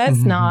 Oh,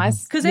 that's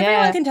nice. Because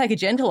everyone can take a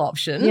gentle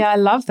option. Yeah, I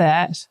love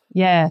that.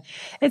 Yeah.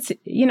 It's,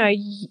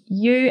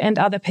 you and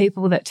other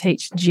people that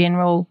teach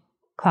general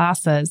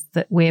classes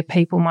where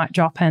people might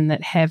drop in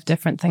that have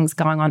different things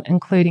going on,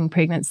 including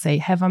pregnancy,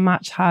 have a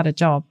much harder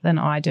job than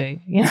I do.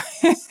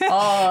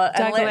 Oh,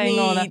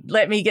 and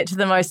let me get to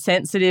the most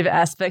sensitive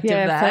aspect of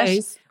that.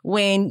 Please.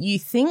 When you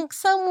think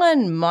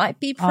someone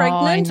might be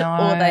pregnant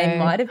or they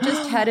might have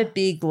just had a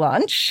big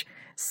lunch.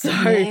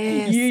 So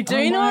you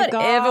do not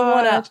ever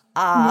want to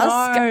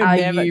ask,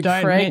 are you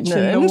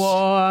pregnant?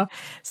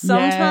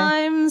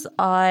 Sometimes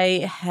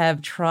I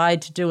have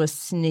tried to do a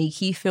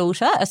sneaky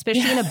filter,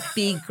 especially in a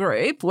big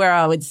group where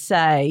I would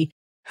say,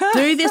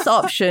 do this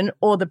option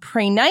or the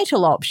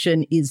prenatal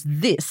option is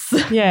this.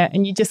 Yeah,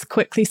 and you just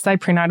quickly say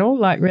prenatal,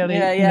 like really.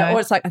 Yeah.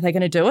 Or it's like, are they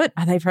going to do it?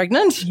 Are they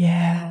pregnant?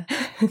 Yeah.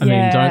 I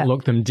mean, don't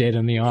look them dead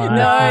in the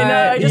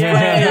eye. No, just put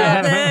it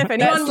out there. If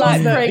anyone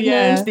was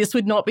pregnant, this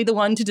would not be the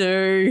one to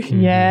do.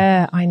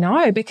 Yeah, I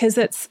know, because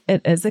it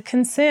is a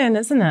concern,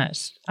 isn't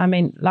it? I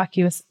mean, like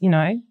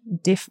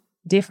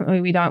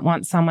definitely we don't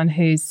want someone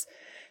who's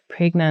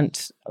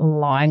pregnant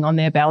lying on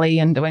their belly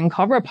and doing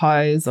cobra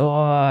pose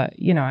or,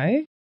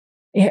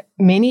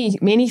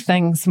 many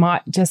things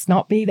might just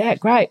not be that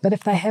great. But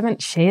if they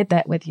haven't shared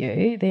that with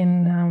you,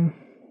 then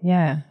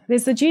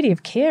there's the duty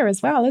of care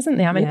as well, isn't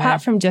there? I mean,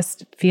 apart from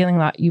just feeling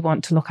like you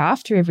want to look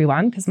after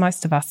everyone, because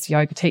most of us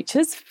yoga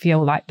teachers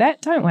feel like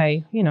that, don't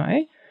we?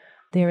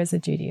 There is a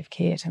duty of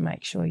care to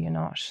make sure you're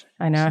not.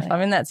 I know. If I'm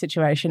in that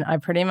situation, I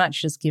pretty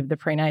much just give the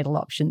prenatal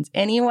options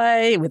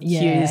anyway with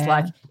cues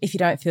like if you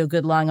don't feel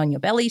good lying on your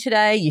belly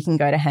today, you can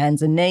go to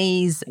hands and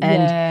knees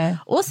and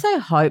also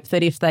hope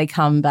that if they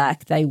come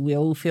back, they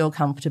will feel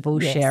comfortable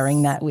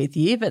sharing that with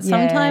you. But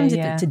sometimes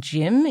if it's a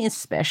gym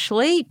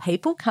especially,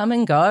 people come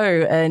and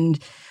go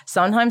and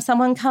sometimes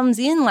someone comes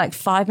in like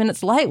 5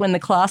 minutes late when the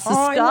class has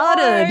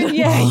started.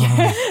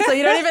 So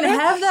you don't even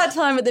have that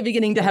time at the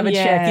beginning to have a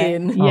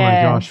check-in. Oh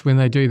my gosh, when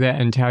they do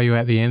that and tell you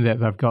at the end that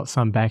they've got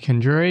some back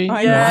injury.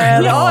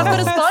 I've got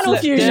a spinal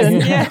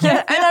fusion.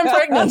 And I'm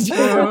pregnant.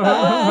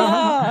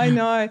 I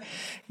know.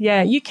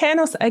 Yeah, you can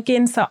also,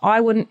 again, so I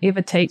wouldn't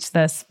ever teach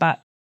this,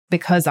 but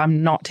because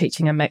I'm not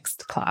teaching a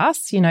mixed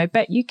class,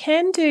 but you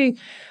can do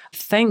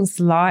things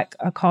like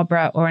a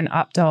cobra or an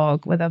up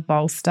dog with a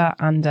bolster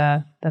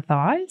under the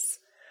thighs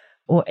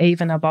or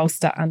even a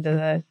bolster under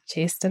the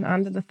chest and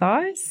under the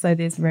thighs. So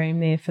there's room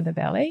there for the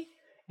belly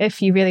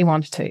if you really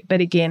wanted to. But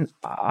again,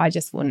 I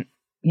just wouldn't,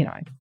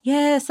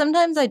 Yeah,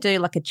 sometimes I do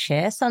like a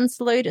chair sun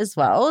salute as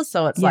well.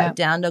 So it's like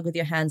down dog with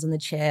your hands on the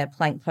chair,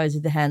 plank pose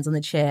with the hands on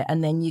the chair,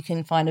 and then you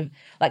can kind of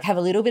like have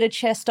a little bit of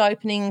chest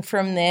opening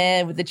from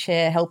there with the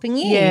chair helping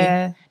you.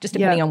 Yeah. Just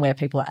depending on where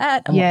people are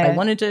at and what they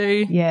want to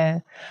do.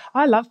 Yeah.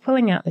 I love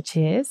pulling out the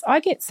chairs.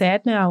 I get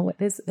sad now.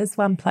 There's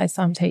one place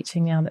I'm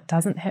teaching now that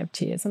doesn't have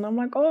chairs, and I'm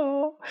like,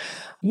 oh.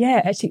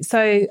 Yeah, actually,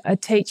 so a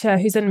teacher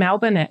who's in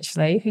Melbourne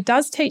actually, who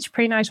does teach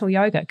prenatal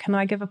yoga. Can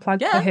I give a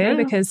plug for her?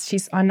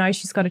 Because I know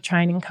she's got a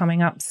training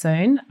coming up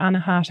soon,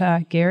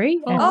 Anahata Gary.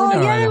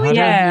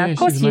 Of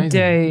course you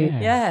do.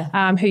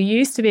 Yeah. Who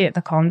used to be at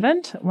the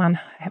convent,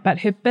 but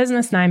her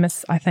business name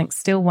is, I think,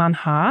 still One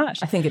Heart.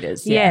 I think it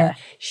is, yeah.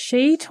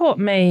 She taught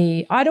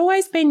me,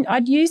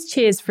 I'd used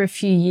chairs for a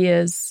few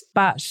years,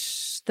 but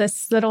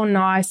this little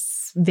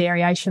nice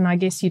variation, I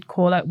guess you'd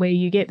call it, where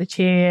you get the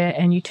chair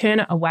and you turn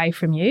it away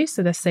from you,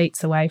 so the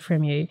seat's away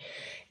from you.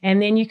 And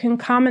then you can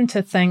come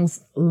into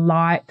things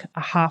like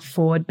a half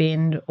forward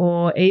bend,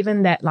 or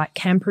even that like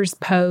camper's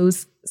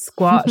pose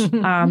squat,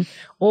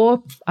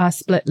 or a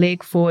split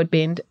leg forward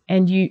bend,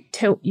 and you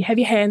have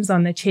your hands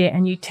on the chair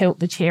and you tilt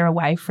the chair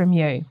away from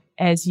you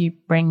as you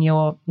bring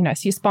so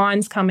your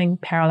spine's coming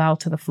parallel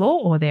to the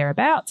floor or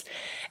thereabouts.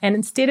 And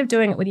instead of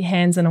doing it with your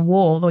hands on a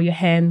wall or your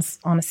hands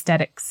on a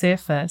static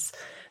surface,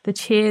 the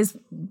chair's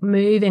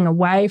moving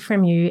away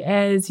from you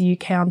as you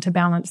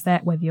counterbalance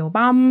that with your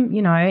bum,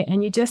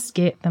 and you just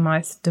get the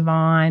most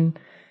divine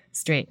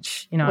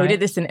stretch, We did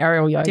this in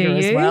aerial yoga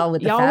as well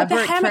with the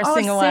fabric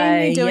pressing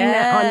away. You doing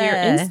that on your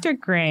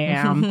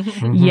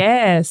Instagram.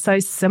 Yeah, so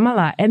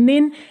similar. And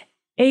then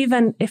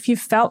even if you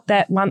felt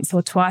that once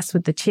or twice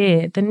with the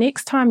chair, the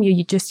next time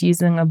you're just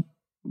using a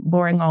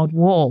boring old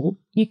wall,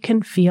 you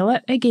can feel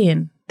it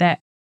again, that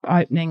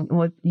opening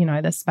or,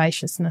 the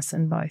spaciousness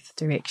in both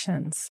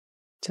directions.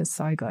 Which is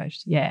so good,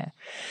 yeah.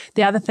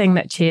 The other thing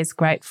that chair's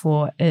great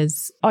for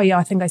is,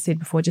 I think I said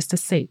before, just a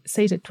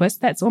seated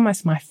twist. That's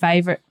almost my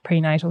favourite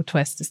prenatal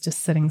twist, is just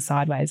sitting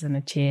sideways in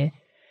a chair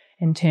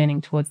and turning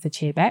towards the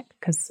chair back,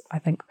 because I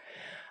think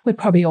we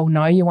probably all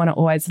know you want to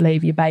always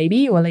leave your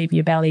baby or leave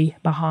your belly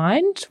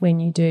behind when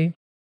you do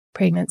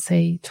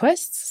pregnancy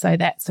twists. So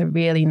that's a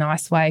really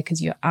nice way, because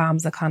your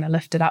arms are kind of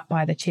lifted up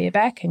by the chair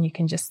back and you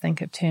can just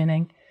think of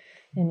turning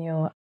in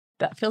your...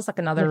 That feels like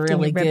another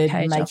really good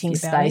making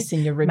space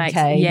in your rib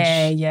cage.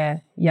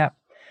 Yeah.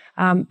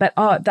 But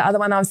the other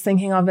one I was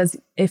thinking of is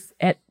if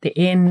at the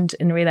end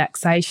in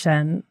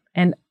relaxation,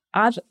 and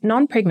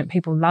non-pregnant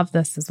people love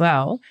this as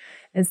well,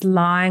 is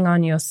lying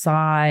on your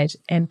side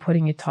and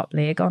putting your top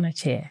leg on a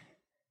chair.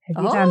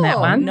 Have you done that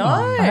one? No.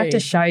 I have to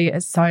show you.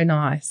 It's so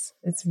nice.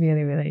 It's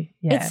really, really,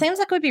 It seems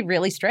like it would be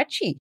really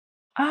stretchy.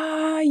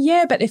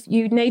 Yeah, but if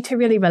you need to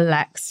really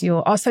relax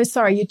your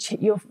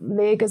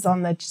leg is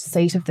on the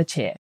seat of the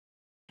chair.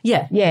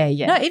 Yeah.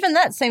 No, even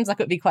that seems like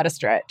it would be quite a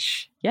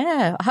stretch.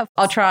 Yeah,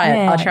 I'll try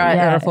it. I'll try it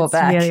and report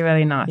back. It's really,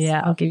 really nice.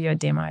 Yeah. I'll give you a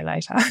demo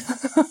later.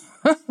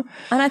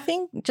 And I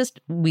think just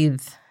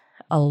with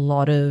a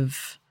lot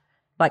of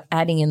like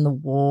adding in the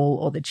wall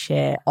or the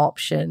chair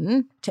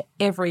option to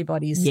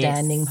everybody's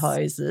standing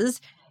poses,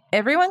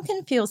 everyone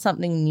can feel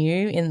something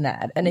new in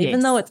that. And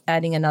even though it's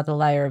adding another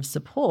layer of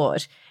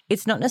support,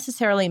 it's not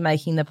necessarily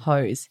making the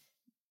pose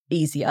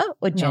easier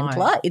or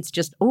gentler. It's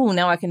just,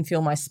 now I can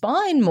feel my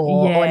spine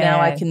more, or now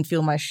I can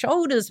feel my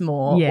shoulders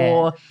more.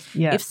 Or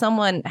if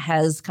someone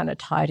has kind of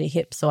tighter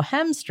hips or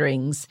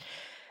hamstrings,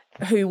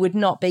 who would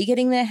not be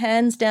getting their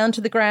hands down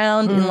to the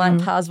ground in like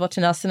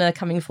Parsvottanasana,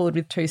 coming forward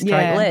with two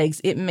straight legs,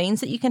 it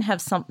means that you can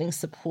have something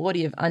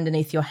supportive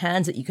underneath your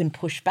hands that you can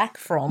push back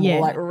from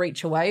or like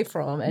reach away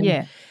from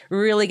and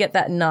really get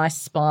that nice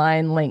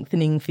spine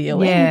lengthening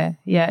feeling.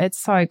 Yeah, it's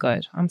so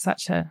good. I'm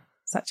such an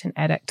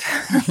addict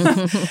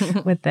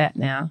with that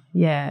now.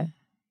 Yeah.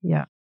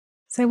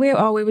 So where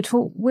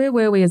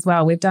were we as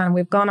well? We've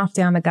gone off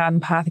down the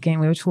garden path again.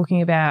 We were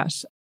talking about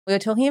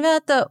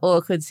the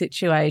awkward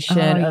situation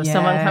of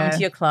someone coming to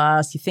your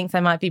class. You think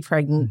they might be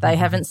pregnant. They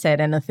haven't said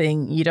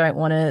anything. You don't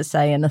want to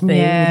say anything.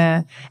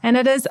 Yeah. And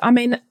it is, I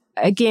mean,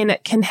 again,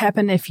 it can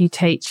happen if you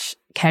teach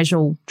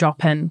casual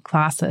drop-in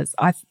classes.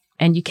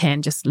 And you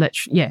can just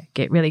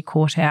get really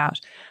caught out.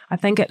 I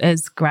think it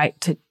is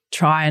great to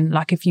try and,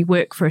 like, if you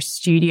work for a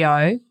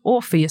studio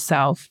or for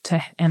yourself,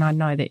 and I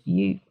know that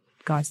you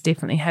guys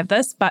definitely have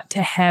this, but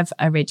to have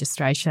a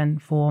registration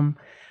form,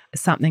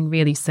 something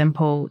really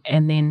simple,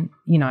 and then,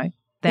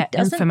 that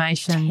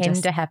information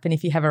tend to happen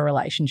if you have a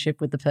relationship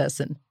with the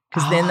person,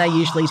 because then they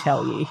usually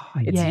tell you.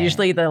 It's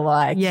usually they're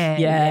like,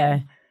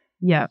 yeah.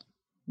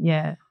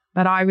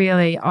 But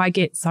I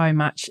get so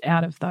much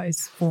out of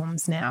those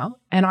forms now,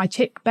 and I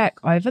check back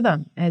over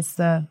them as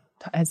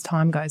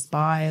time goes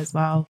by as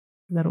well.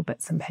 Little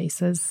bits and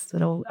pieces,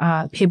 little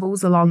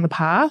pebbles along the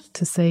path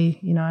to see,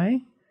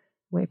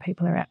 where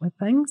people are at with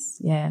things.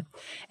 Yeah.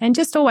 And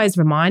just always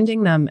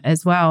reminding them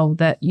as well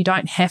that you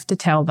don't have to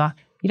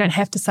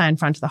say in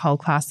front of the whole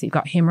class that you've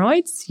got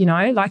hemorrhoids, we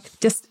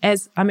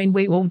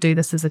all do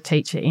this as a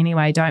teacher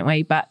anyway, don't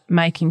we? But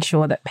making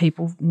sure that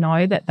people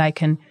know that they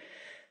can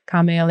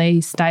come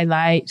early, stay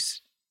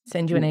late,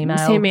 Send you an email.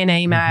 Send me an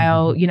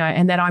email,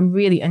 and that I'm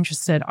really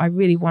interested. I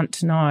really want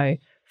to know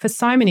for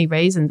so many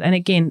reasons. And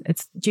again,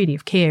 it's duty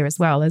of care as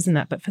well, isn't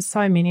it? But for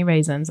so many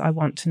reasons, I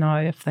want to know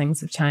if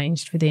things have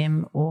changed for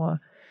them or,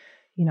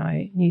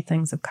 new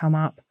things have come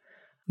up.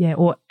 Yeah,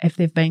 or if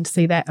they've been to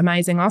see that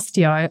amazing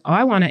osteo,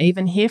 I want to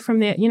even hear from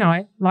their,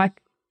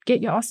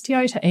 get your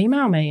osteo to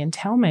email me and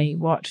tell me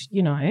what,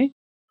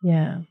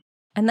 yeah.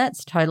 And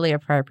that's totally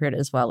appropriate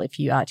as well. If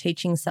you are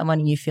teaching someone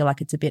and you feel like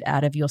it's a bit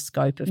out of your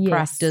scope of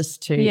practice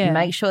to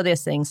make sure they're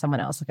seeing someone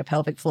else, like a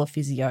pelvic floor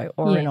physio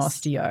or an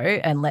osteo,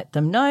 and let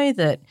them know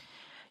that,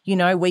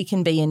 we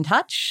can be in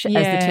touch as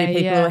the two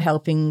people who are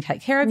helping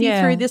take care of you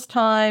through this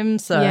time.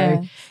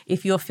 So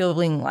if you're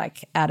feeling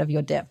like out of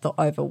your depth or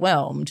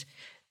overwhelmed,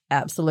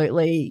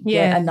 absolutely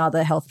get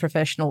another health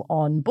professional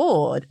on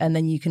board, and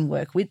then you can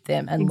work with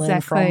them and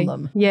learn from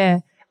them. Yeah.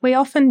 We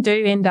often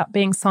do end up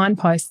being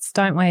signposts,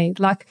 don't we?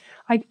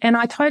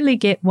 I totally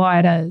get why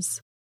it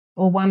is,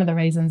 or one of the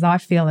reasons I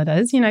feel it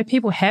is.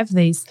 People have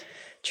these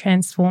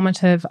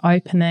transformative,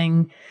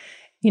 opening,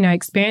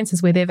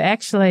 experiences where they've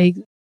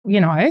actually,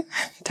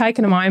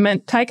 taken a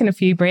moment, taken a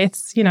few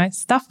breaths,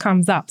 stuff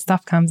comes up,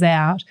 stuff comes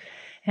out.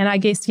 And I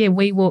guess,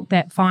 we walk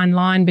that fine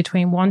line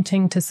between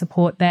wanting to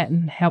support that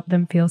and help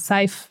them feel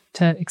safe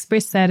to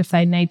express that if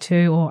they need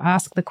to or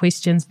ask the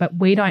questions, but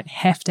we don't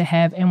have to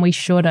have, and we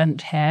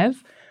shouldn't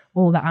have,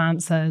 all the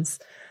answers,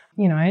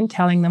 and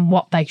telling them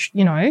what they,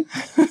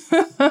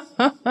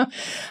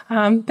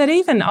 but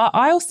even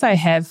I also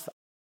have,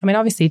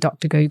 obviously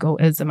Dr. Google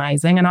is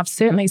amazing, and I've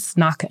certainly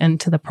snuck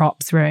into the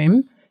props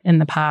room in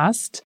the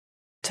past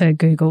to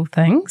Google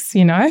things,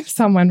 if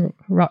someone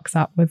rocks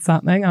up with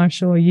something, I'm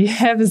sure you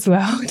have as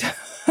well.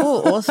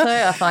 Also,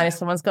 I find if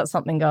someone's got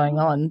something going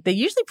on, they're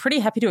usually pretty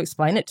happy to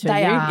explain it to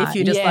you. If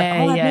you're just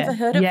I've never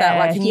heard of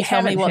that. Can you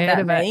tell me what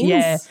that means?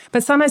 Yeah,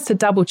 but sometimes to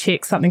double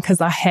check something because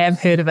I have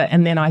heard of it,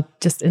 and then I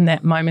just in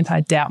that moment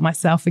I doubt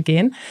myself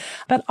again.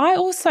 But I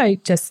also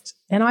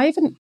and I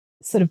even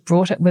sort of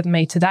brought it with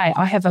me today.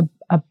 I have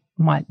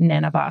my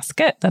Nana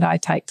basket that I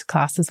take to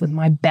classes with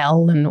my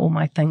bell and all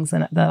my things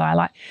in it that I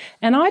like,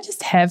 and I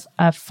just have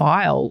a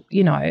file,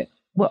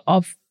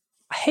 of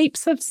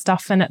heaps of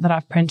stuff in it that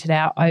I've printed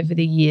out over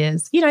the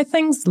years,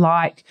 things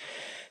like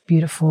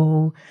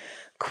beautiful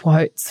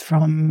quotes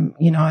from,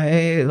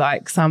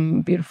 like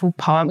some beautiful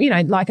poem,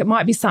 like it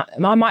might be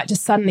something, I might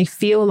just suddenly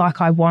feel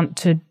like I want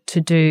to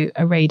do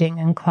a reading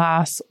in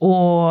class,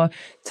 or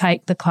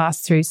take the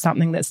class through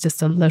something that's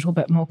just a little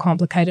bit more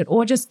complicated,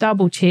 or just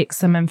double check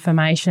some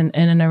information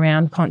in and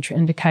around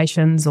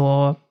contraindications,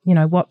 or,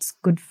 what's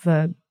good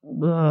for,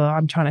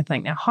 I'm trying to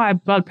think now, high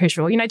blood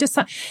pressure, or, just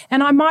some,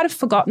 and I might have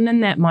forgotten in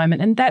that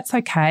moment, and that's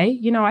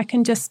okay. I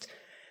can just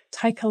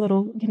take a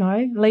little,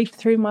 leaf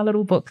through my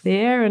little book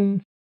there,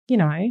 and,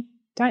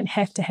 don't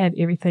have to have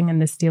everything in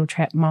the steel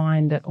trap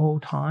mind at all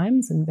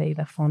times and be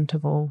the font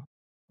of all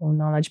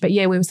knowledge. But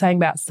we were saying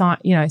about,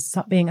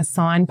 being a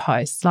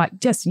signpost, like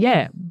just,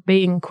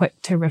 being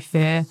quick to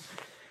refer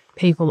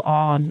people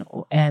on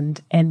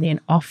and then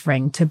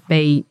offering to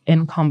be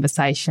in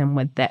conversation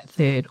with that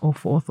third or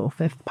fourth or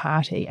fifth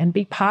party and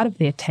be part of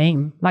their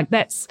team. Like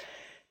that's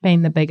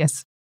been the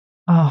biggest,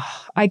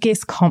 I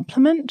guess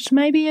compliment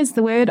maybe is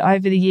the word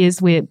over the years,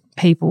 where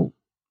people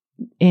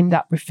end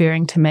up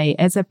referring to me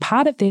as a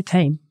part of their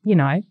team,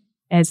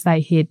 as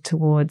they head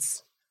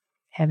towards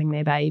having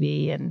their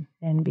baby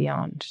and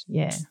beyond.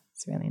 Yeah,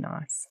 it's really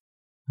nice.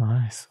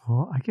 Nice.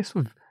 Well, I guess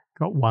we've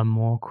got one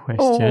more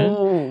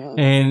question.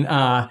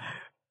 And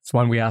it's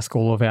one we ask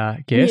all of our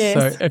guests.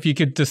 Yes. So if you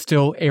could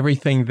distill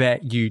everything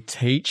that you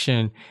teach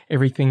and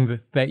everything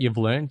that you've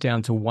learned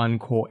down to one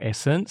core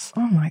essence.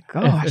 Oh my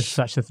gosh. If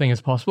such a thing is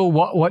possible,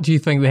 what do you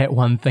think that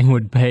one thing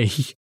would be?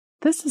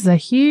 This is a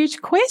huge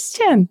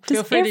question.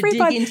 Feel free to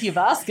dig into your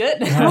basket.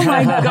 Oh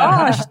my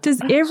gosh. Does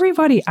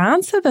everybody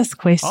answer this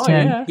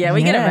question? Oh, yeah,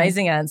 we get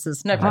amazing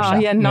answers. No pressure. Oh,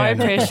 yeah, no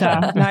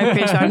pressure. No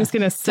pressure. I'm just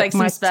going to take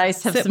some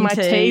space, have some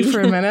tea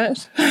for a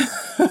minute.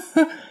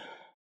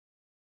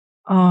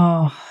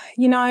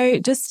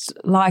 Just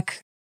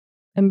like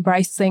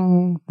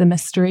embracing the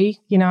mystery,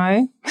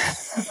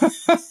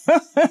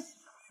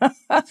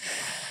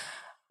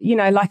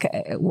 like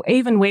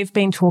even we've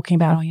been talking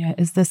about,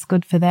 is this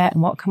good for that?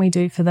 And what can we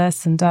do for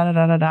this? And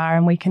da-da-da-da-da.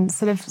 And we can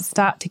sort of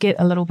start to get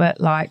a little bit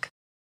like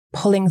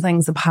pulling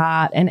things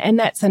apart. And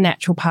that's a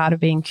natural part of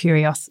being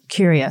curious,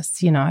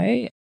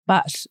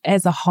 But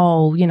as a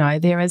whole,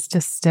 there is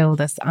just still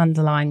this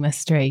underlying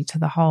mystery to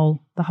the whole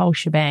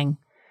shebang,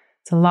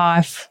 to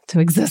life,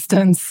 to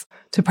existence,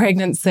 to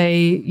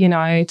pregnancy,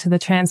 to the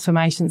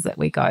transformations that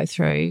we go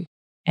through,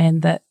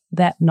 and that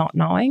not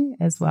knowing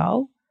as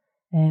well.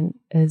 And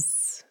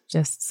is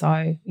just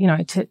so,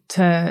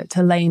 to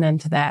lean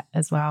into that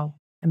as well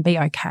and be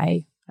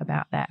okay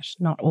about that,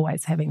 not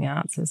always having the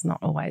answers, not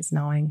always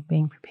knowing,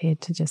 being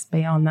prepared to just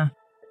be on the,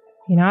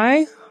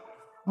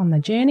 on the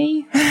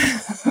journey.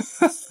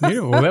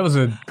 Beautiful. Well, that was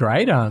a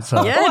great answer.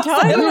 Yeah,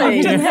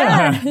 totally.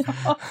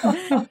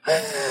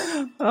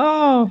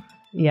 Oh,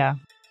 yeah.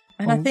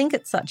 And I think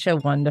it's such a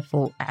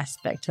wonderful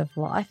aspect of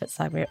life. It's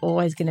like we're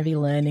always going to be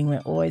learning, we're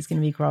always going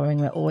to be growing,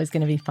 we're always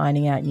going to be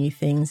finding out new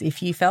things.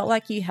 If you felt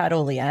like you had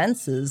all the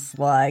answers,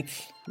 like,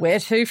 where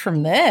to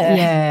from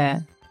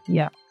there?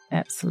 Yeah,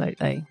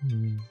 absolutely.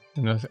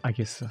 And I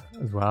guess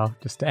as well,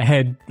 just to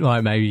add,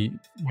 like maybe,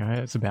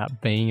 it's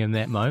about being in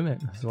that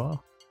moment as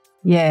well.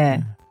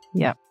 Yeah.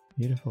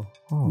 Beautiful.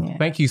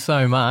 Thank you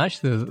so much.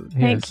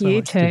 Thank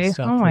you too.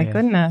 Oh my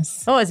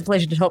goodness. Always a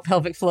pleasure to talk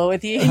pelvic floor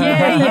with you.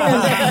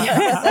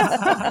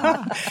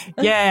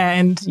 Yeah,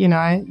 and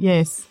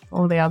yes,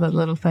 all the other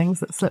little things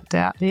that slipped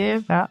out there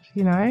about,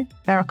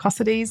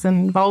 varicosities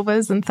and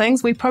vulvas and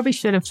things. We probably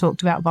should have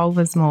talked about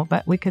vulvas more,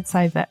 but we could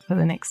save that for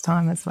the next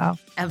time as well.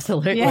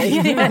 Absolutely.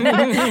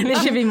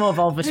 There should be more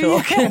vulva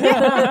talk.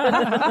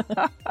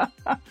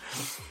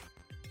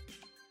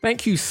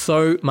 Thank you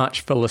so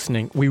much for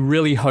listening. We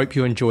really hope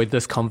you enjoyed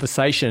this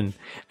conversation.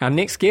 Our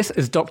next guest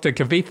is Dr.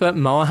 Kavitha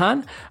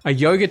Mohan, a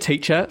yoga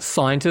teacher,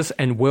 scientist,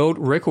 and world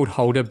record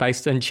holder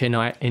based in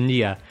Chennai,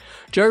 India.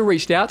 Joe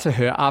reached out to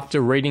her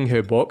after reading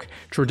her book,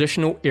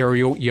 Traditional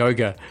Aerial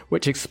Yoga,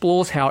 which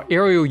explores how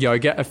aerial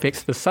yoga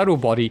affects the subtle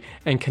body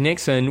and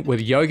connects in with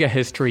yoga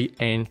history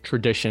and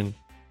tradition.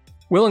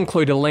 We'll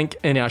include a link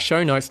in our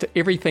show notes to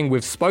everything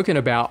we've spoken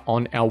about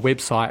on our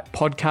website,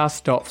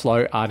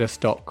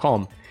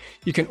 podcast.flowartist.com.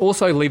 You can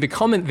also leave a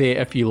comment there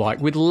if you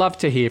like. We'd love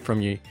to hear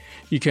from you.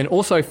 You can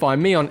also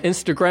find me on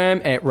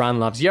Instagram at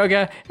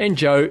RunLovesYoga and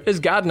Joe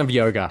is Garden of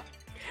Yoga.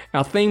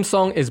 Our theme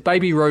song is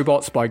Baby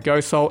Robots by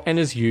GoSoul and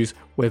is used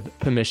with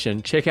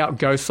permission. Check out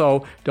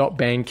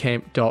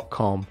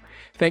gosoul.bandcamp.com.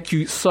 Thank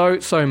you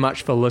so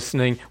much for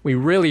listening. We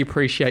really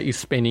appreciate you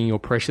spending your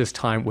precious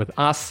time with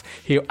us.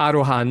 He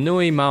aroha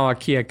nui maua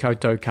kia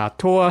koutou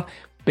katoa.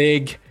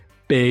 Big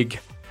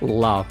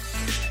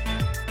love.